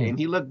good that game. game.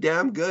 He looked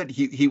damn good.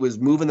 He was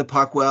moving the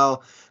puck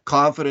well,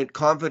 confident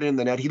in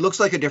the net. He looks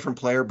like a different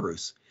player,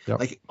 Bruce. Yep.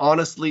 Like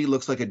honestly,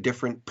 looks like a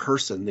different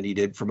person than he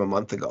did from a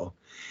month ago,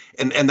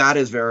 and that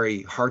is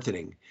very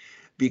heartening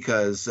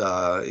because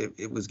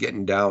it was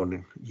getting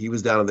down. He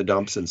was down in the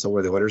dumps, and so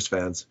were the Oilers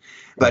fans.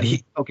 But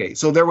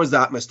so there was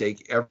that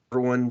mistake.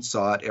 Everyone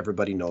saw it.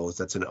 Everybody knows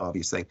that's an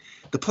obvious thing.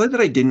 The play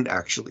that I didn't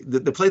actually,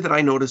 the play that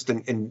I noticed,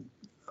 and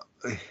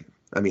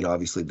I mean,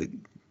 obviously, it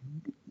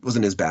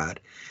wasn't as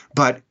bad,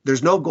 but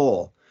there's no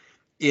goal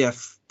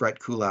if Brett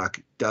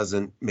Kulak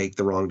doesn't make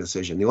the wrong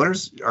decision. The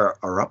Oilers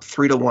are up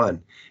 3-1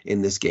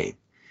 in this game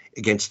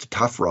against a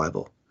tough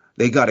rival.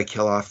 They got to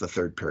kill off the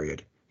third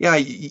period. Yeah,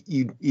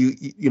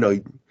 you know,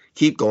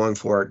 keep going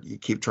for it. You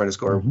keep trying to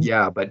score.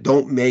 Yeah, but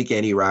don't make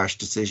any rash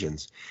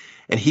decisions.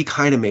 And he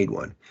kind of made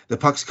one. The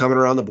puck's coming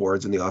around the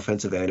boards in the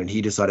offensive end, and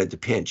he decided to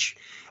pinch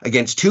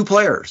against two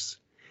players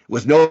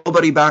with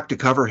nobody back to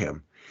cover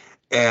him.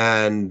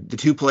 And the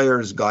two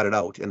players got it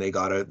out, and they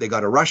got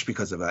a rush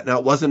because of that.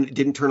 Now it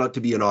didn't turn out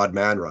to be an odd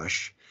man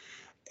rush,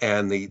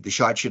 and the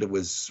shot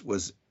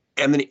was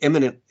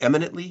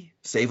eminently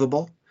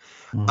savable.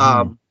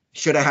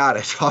 Should have had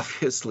it,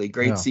 obviously.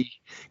 Grade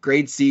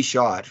C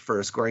shot for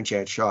a scoring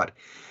chance shot.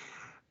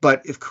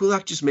 But if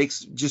Kulak just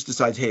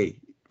decides, hey,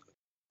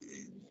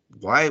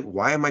 why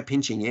am I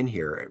pinching in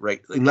here,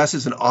 right? Unless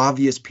it's an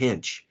obvious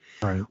pinch.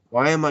 Right.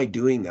 Why am I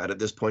doing that at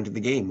this point in the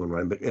game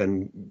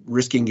and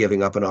risking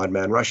giving up an odd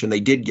man rush? And they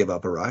did give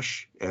up a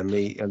rush, and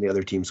the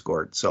other team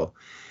scored. So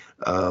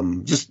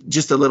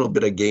just a little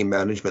bit of game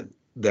management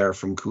there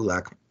from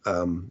Kulak.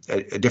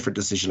 A different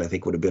decision, I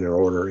think, would have been in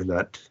order in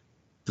that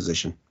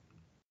position.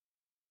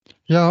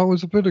 Yeah, it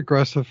was a bit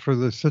aggressive for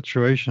the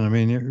situation. I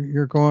mean,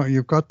 you've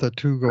got that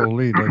 2-goal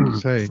lead, like you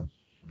say.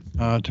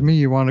 To me,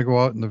 you want to go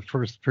out in the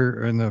first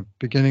period, in the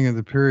beginning of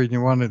the period,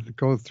 you want to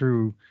go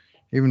through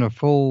even a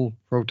full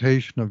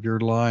rotation of your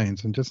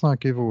lines and just not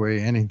give away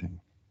anything.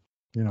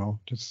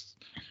 Just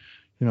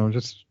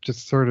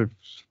sort of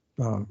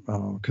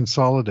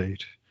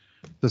consolidate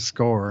the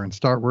score and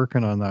start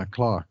working on that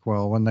clock.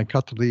 Well, when they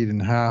cut the lead in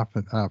half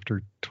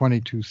after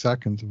 22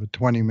 seconds of a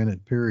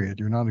 20-minute period,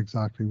 you're not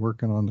exactly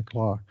working on the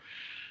clock.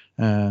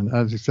 And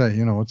as you say,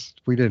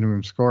 we didn't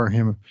even score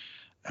him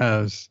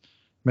as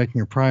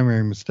making a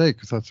primary mistake,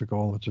 because that's a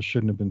goal that just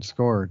shouldn't have been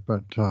scored.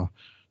 But the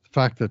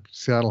fact that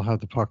Seattle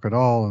had the puck at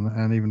all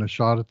and even a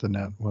shot at the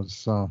net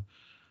was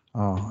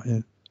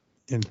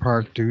in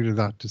part due to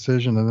that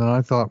decision. And then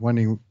I thought when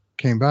he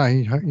came back,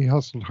 he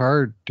hustled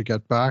hard to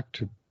get back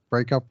to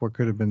break up what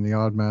could have been the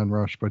odd man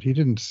rush, but he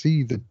didn't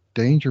see the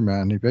danger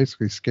man. He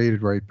basically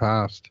skated right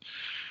past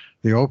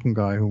the open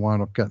guy who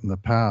wound up getting the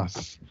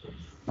pass,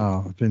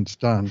 Vince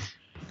Dunn.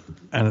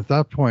 And at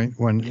that point,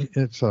 when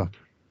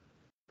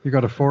you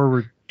got a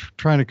forward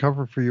trying to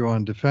cover for you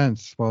on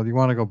defense, well, you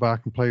want to go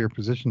back and play your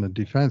position in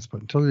defense,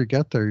 but until you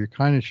get there, you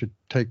kind of should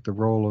take the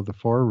role of the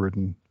forward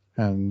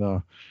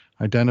and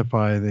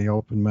identify the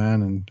open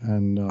man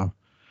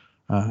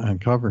and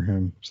cover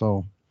him.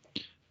 So,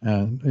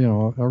 and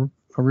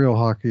a real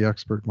hockey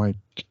expert might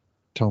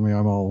tell me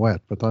I'm all wet,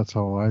 but that's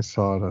how I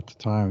saw it at the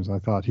times. I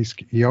thought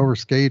he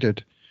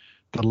overskated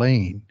the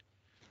lane,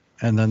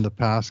 and then the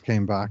pass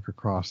came back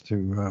across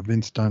to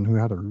Vince Dunn, who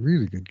had a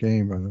really good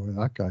game, by the way.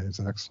 That guy is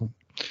excellent.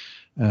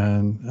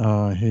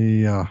 And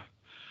he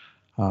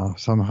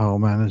somehow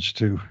managed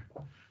to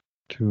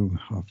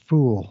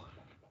fool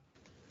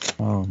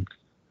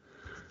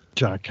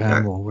Jack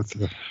Campbell with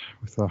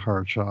a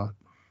hard shot.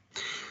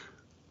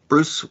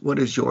 Bruce, what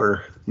is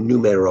your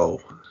numero?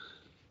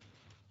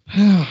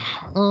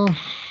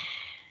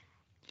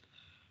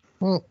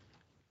 Well,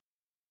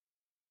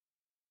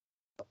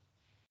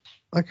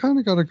 I kind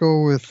of got to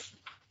go with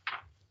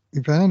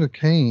Evander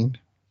Kane.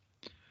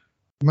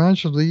 He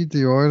managed to lead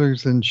the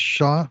Oilers in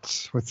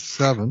shots with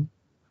 7,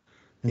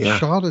 in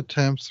shot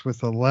attempts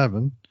with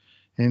 11,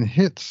 in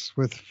hits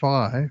with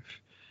 5.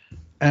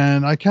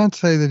 And I can't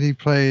say that he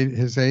played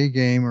his A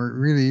game or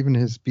really even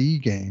his B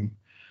game,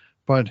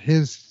 but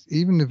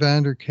even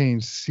Evander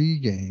Kane's C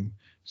game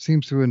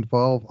seems to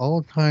involve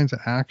all kinds of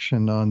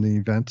action on the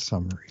event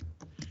summary.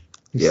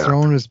 He's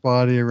throwing his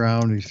body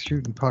around. He's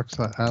shooting pucks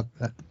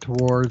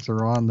towards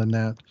or on the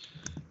net.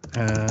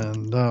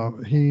 And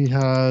he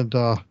had,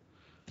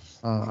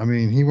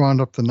 he wound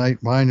up the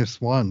night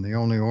 -1, the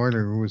only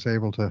Oiler who was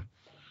able to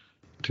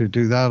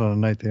do that on a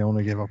night they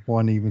only gave up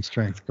 1 even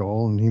strength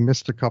goal. And he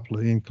missed a couple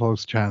of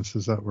in-close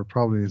chances that were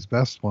probably his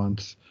best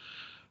ones.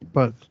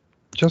 But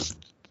just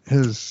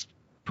his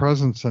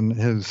presence and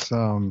his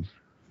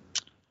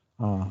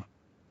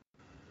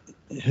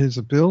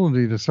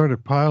ability to sort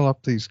of pile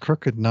up these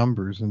crooked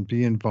numbers and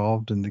be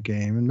involved in the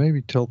game and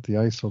maybe tilt the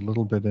ice a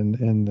little bit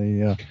in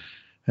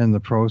the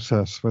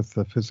process with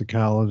the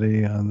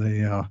physicality and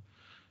the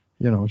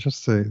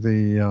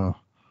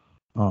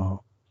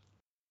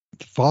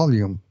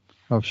volume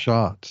of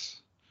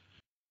shots.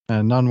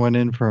 And none went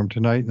in for him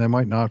tonight, and they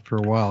might not for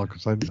a while,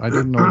 because I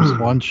didn't notice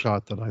one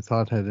shot that I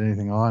thought had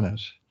anything on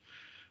it,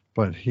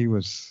 but he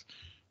was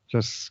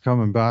just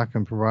coming back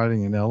and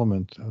providing an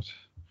element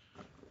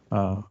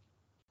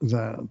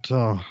that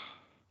the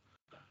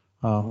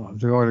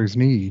Oilers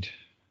need.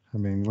 I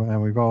mean,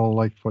 and we've all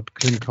liked what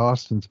Clint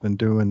Costin's been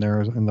doing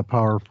there in the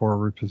power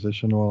forward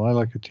position. Well, I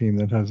like a team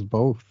that has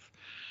both.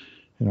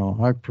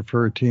 I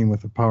prefer a team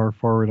with a power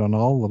forward on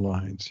all the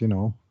lines.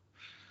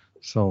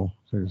 So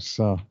there's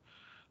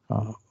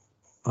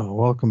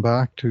welcome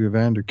back to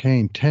Evander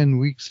Kane. 10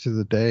 weeks to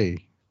the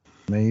day,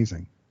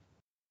 amazing.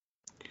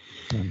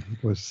 And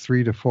it was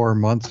 3 to 4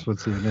 months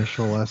was the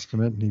initial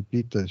estimate, and he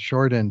beat the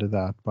short end of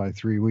that by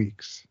 3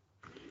 weeks.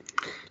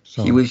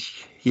 So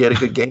he had a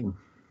good game.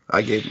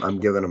 I'm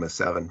giving him a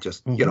 7,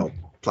 just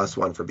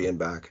 +1 for being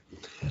back.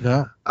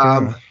 Yeah.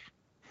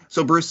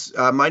 So Bruce,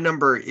 my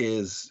number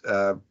is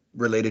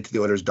related to the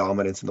Oilers'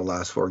 dominance in the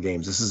last 4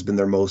 games. This has been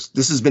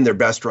their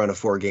best run of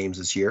 4 games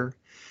this year,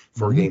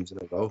 4 games in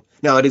a row.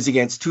 Now it is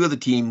against 2 of the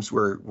teams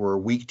were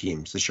weak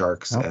teams, the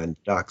Sharks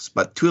and Ducks,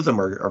 but 2 of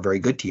them are very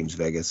good teams,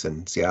 Vegas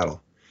and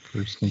Seattle.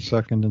 First and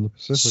second in the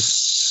Pacific.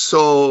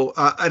 So,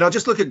 and I'll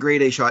just look at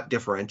grade A shot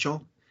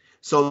differential.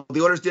 So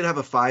the Oilers did have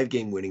a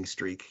 5-game winning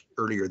streak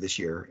earlier this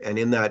year, and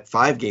in that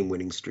 5-game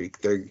winning streak,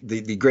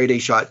 the grade A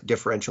shot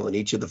differential in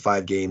each of the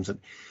 5 games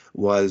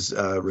was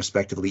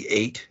respectively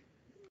 8,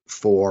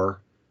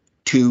 4,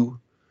 2,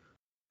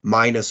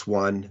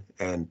 -1,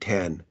 and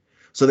 10.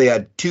 So they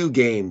had 2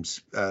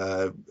 games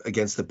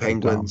against the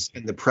Penguins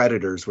and the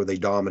Predators where they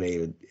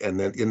dominated, and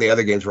then in the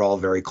other games were all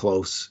very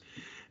close,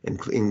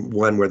 including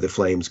one where the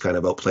Flames kind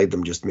of outplayed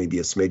them just maybe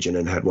a smidgen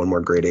and had one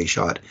more grade A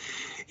shot.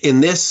 In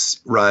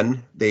this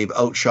run, they've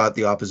outshot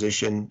the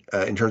opposition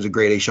in terms of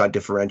grade A shot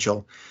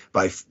differential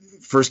by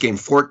first game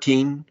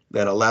 14,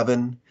 then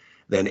 11,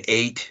 then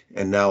 8,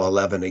 and now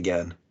 11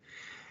 again.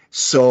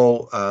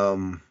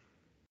 So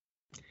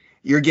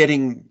you're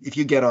getting, if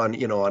you get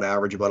on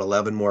average about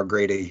 11 more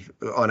grade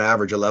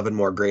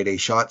A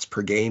shots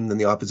per game than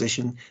the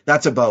opposition,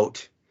 that's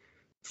about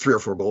 3 or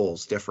 4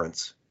 goals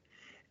difference.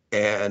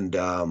 And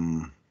if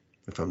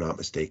I'm not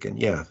mistaken,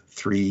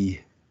 3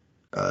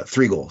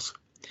 goals.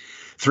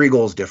 3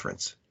 goals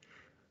difference,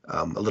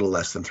 a little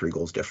less than 3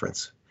 goals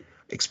difference,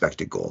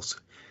 expected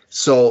goals.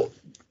 So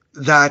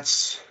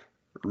that's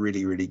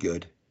really, really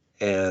good.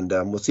 And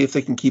we'll see if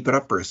they can keep it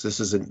up, Bruce. This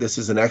is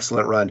an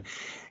excellent run.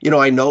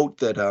 I note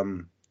that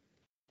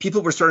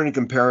people were starting to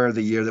compare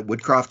the year that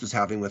Woodcroft was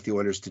having with the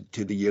Oilers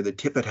to the year that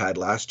Tippett had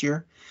last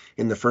year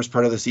in the first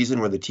part of the season,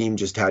 where the team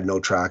just had no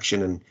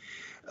traction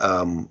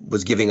and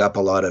was giving up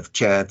a lot of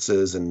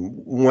chances,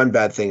 and one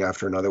bad thing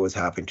after another was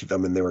happening to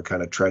them, and they were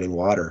kind of treading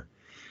water.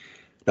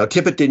 Now,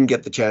 Tippett didn't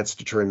get the chance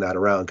to turn that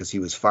around because he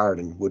was fired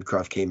and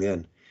Woodcroft came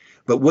in.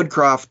 But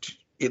Woodcroft,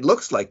 it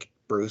looks like,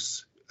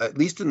 Bruce, at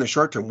least in the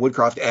short term,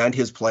 Woodcroft and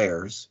his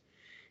players,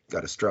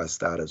 got to stress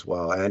that as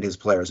well, and his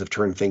players have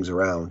turned things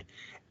around.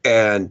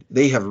 And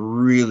they have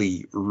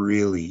really,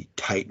 really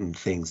tightened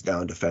things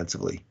down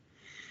defensively.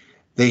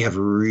 They have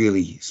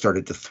really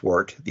started to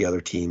thwart the other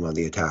team on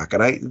the attack.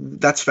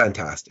 And that's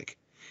fantastic.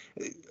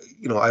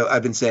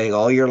 I've been saying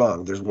all year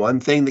long, there's one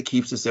thing that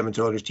keeps the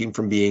Edmonton Oilers team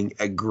from being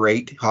a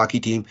great hockey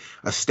team,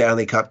 a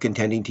Stanley Cup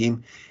contending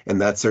team,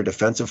 and that's their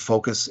defensive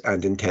focus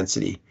and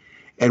intensity.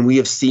 And we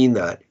have seen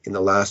that in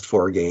the last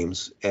 4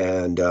 games,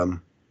 and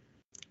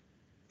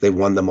they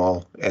won them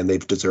all, and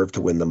they've deserved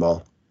to win them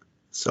all.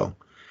 So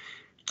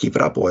keep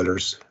it up,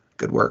 Oilers.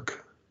 Good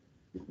work.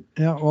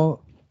 Yeah,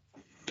 well,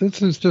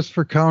 this is just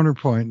for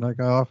counterpoint, like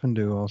I often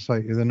do. I'll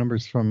cite you the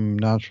numbers from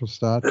Natural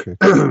Stat Trick.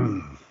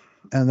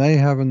 And they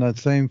have in that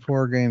same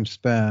 4-game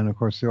span, of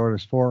course, the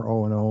Oilers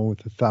 4-0-0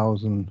 with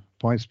 1,000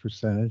 points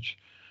percentage.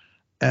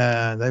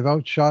 And they've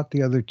outshot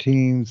the other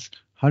teams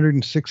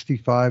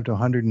 165 to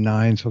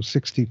 109, so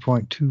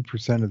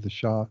 60.2% of the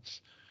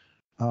shots.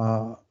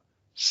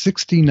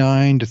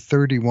 69 to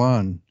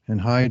 31 in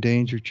high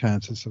danger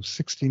chances, so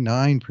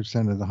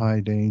 69% of the high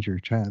danger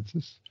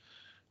chances.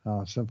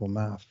 Simple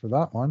math for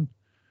that one.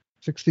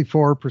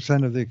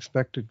 64% of the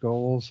expected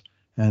goals,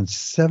 and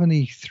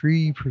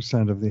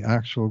 73% of the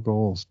actual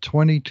goals,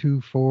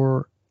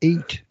 22-4-8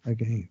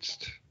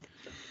 against.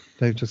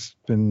 They've just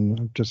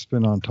been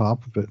on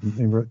top of it.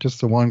 And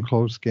just the one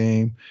close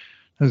game.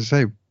 As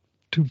I say,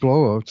 2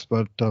 blowouts,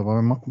 but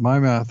by my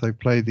math, they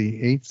played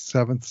the 8th,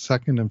 7th,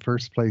 2nd, and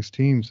 1st place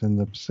teams in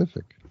the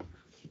Pacific.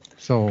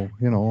 So,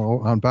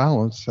 on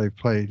balance, they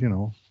played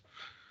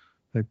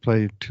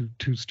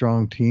two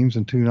strong teams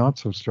and 2 not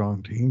so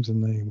strong teams,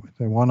 and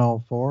they won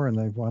all 4, and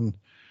they've won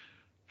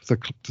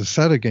the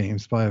set of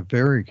games by a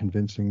very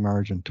convincing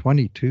margin,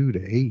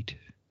 22-8.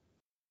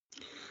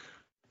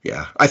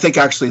 Yeah, I think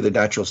actually the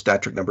Natural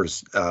Stat Trick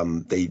numbers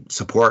they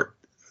support.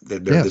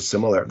 They're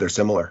similar. They're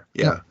similar.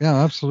 Yeah.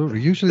 Yeah,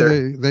 absolutely.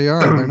 Usually they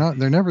are.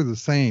 They're never the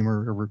same,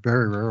 or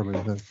very rarely.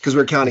 Because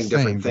we're counting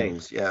different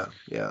things. Yeah.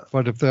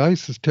 But if the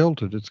ice is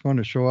tilted, it's going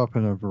to show up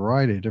in a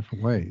variety of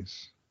different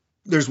ways.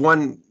 There's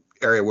one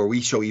area where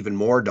we show even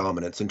more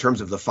dominance in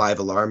terms of the 5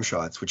 alarm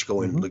shots, which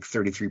go in like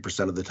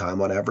 33% of the time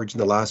on average. In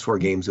the last 4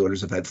 games, the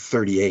Oilers have had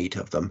 38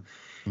 of them,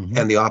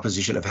 and the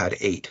opposition have had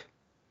 8.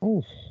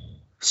 Oh,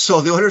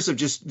 So the Oilers have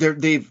just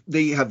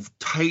they have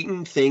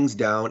tightened things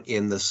down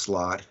in the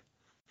slot,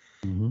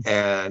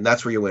 and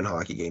that's where you win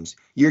hockey games.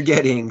 You're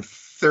getting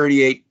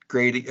 38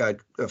 grade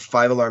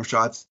 5-alarm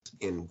shots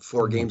in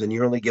 4 games, and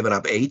you're only giving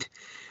up 8.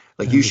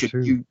 Like you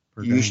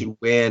should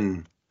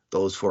win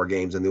those 4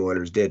 games, and the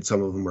Oilers did.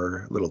 Some of them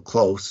were a little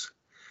close.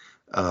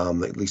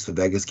 At least the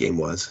Vegas game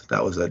was.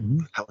 That was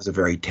a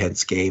very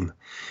tense game.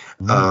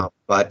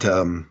 But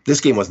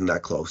this game wasn't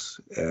that close,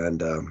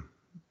 and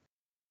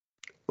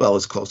well, it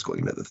was close going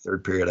into the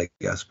third period, I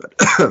guess. But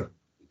the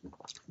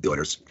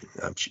Oilers.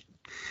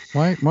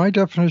 My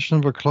definition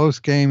of a close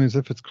game is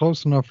if it's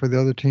close enough for the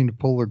other team to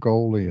pull their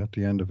goalie at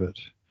the end of it.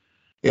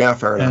 Yeah,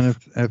 fair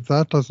enough. And if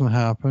that doesn't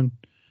happen,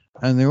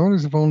 and the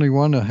Oilers have only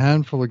won a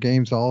handful of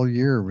games all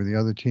year where the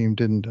other team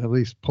didn't at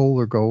least pull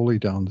their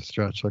goalie down the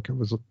stretch. Like it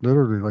was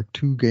literally like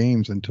 2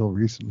 games until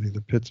recently,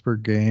 the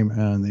Pittsburgh game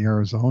and the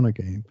Arizona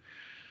game.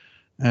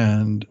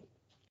 And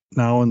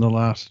now in the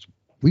last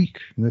week,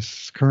 in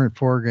this current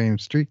 4-game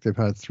streak, they've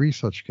had 3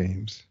 such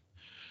games.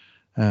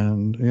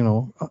 And,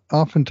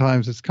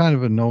 oftentimes it's kind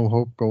of a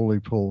no-hope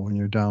goalie pull when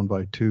you're down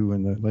by 2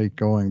 in the late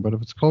going. But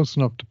if it's close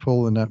enough to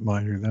pull the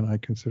netminder, then I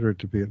consider it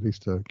to be at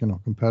least a,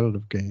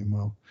 competitive game.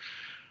 Well,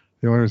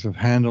 the Oilers have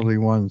handily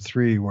won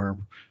 3 where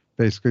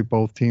basically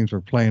both teams were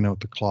playing out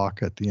the clock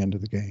at the end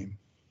of the game.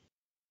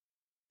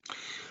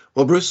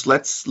 Well, Bruce,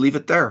 let's leave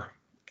it there.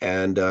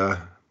 And we'll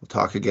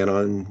talk again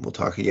on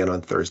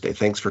Thursday.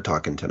 Thanks for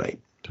talking tonight.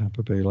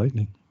 Tampa Bay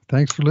Lightning.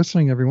 Thanks for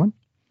listening, everyone.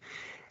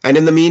 And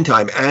in the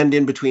meantime, and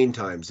in between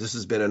times, this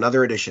has been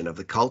another edition of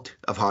the Cult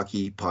of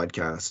Hockey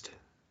podcast.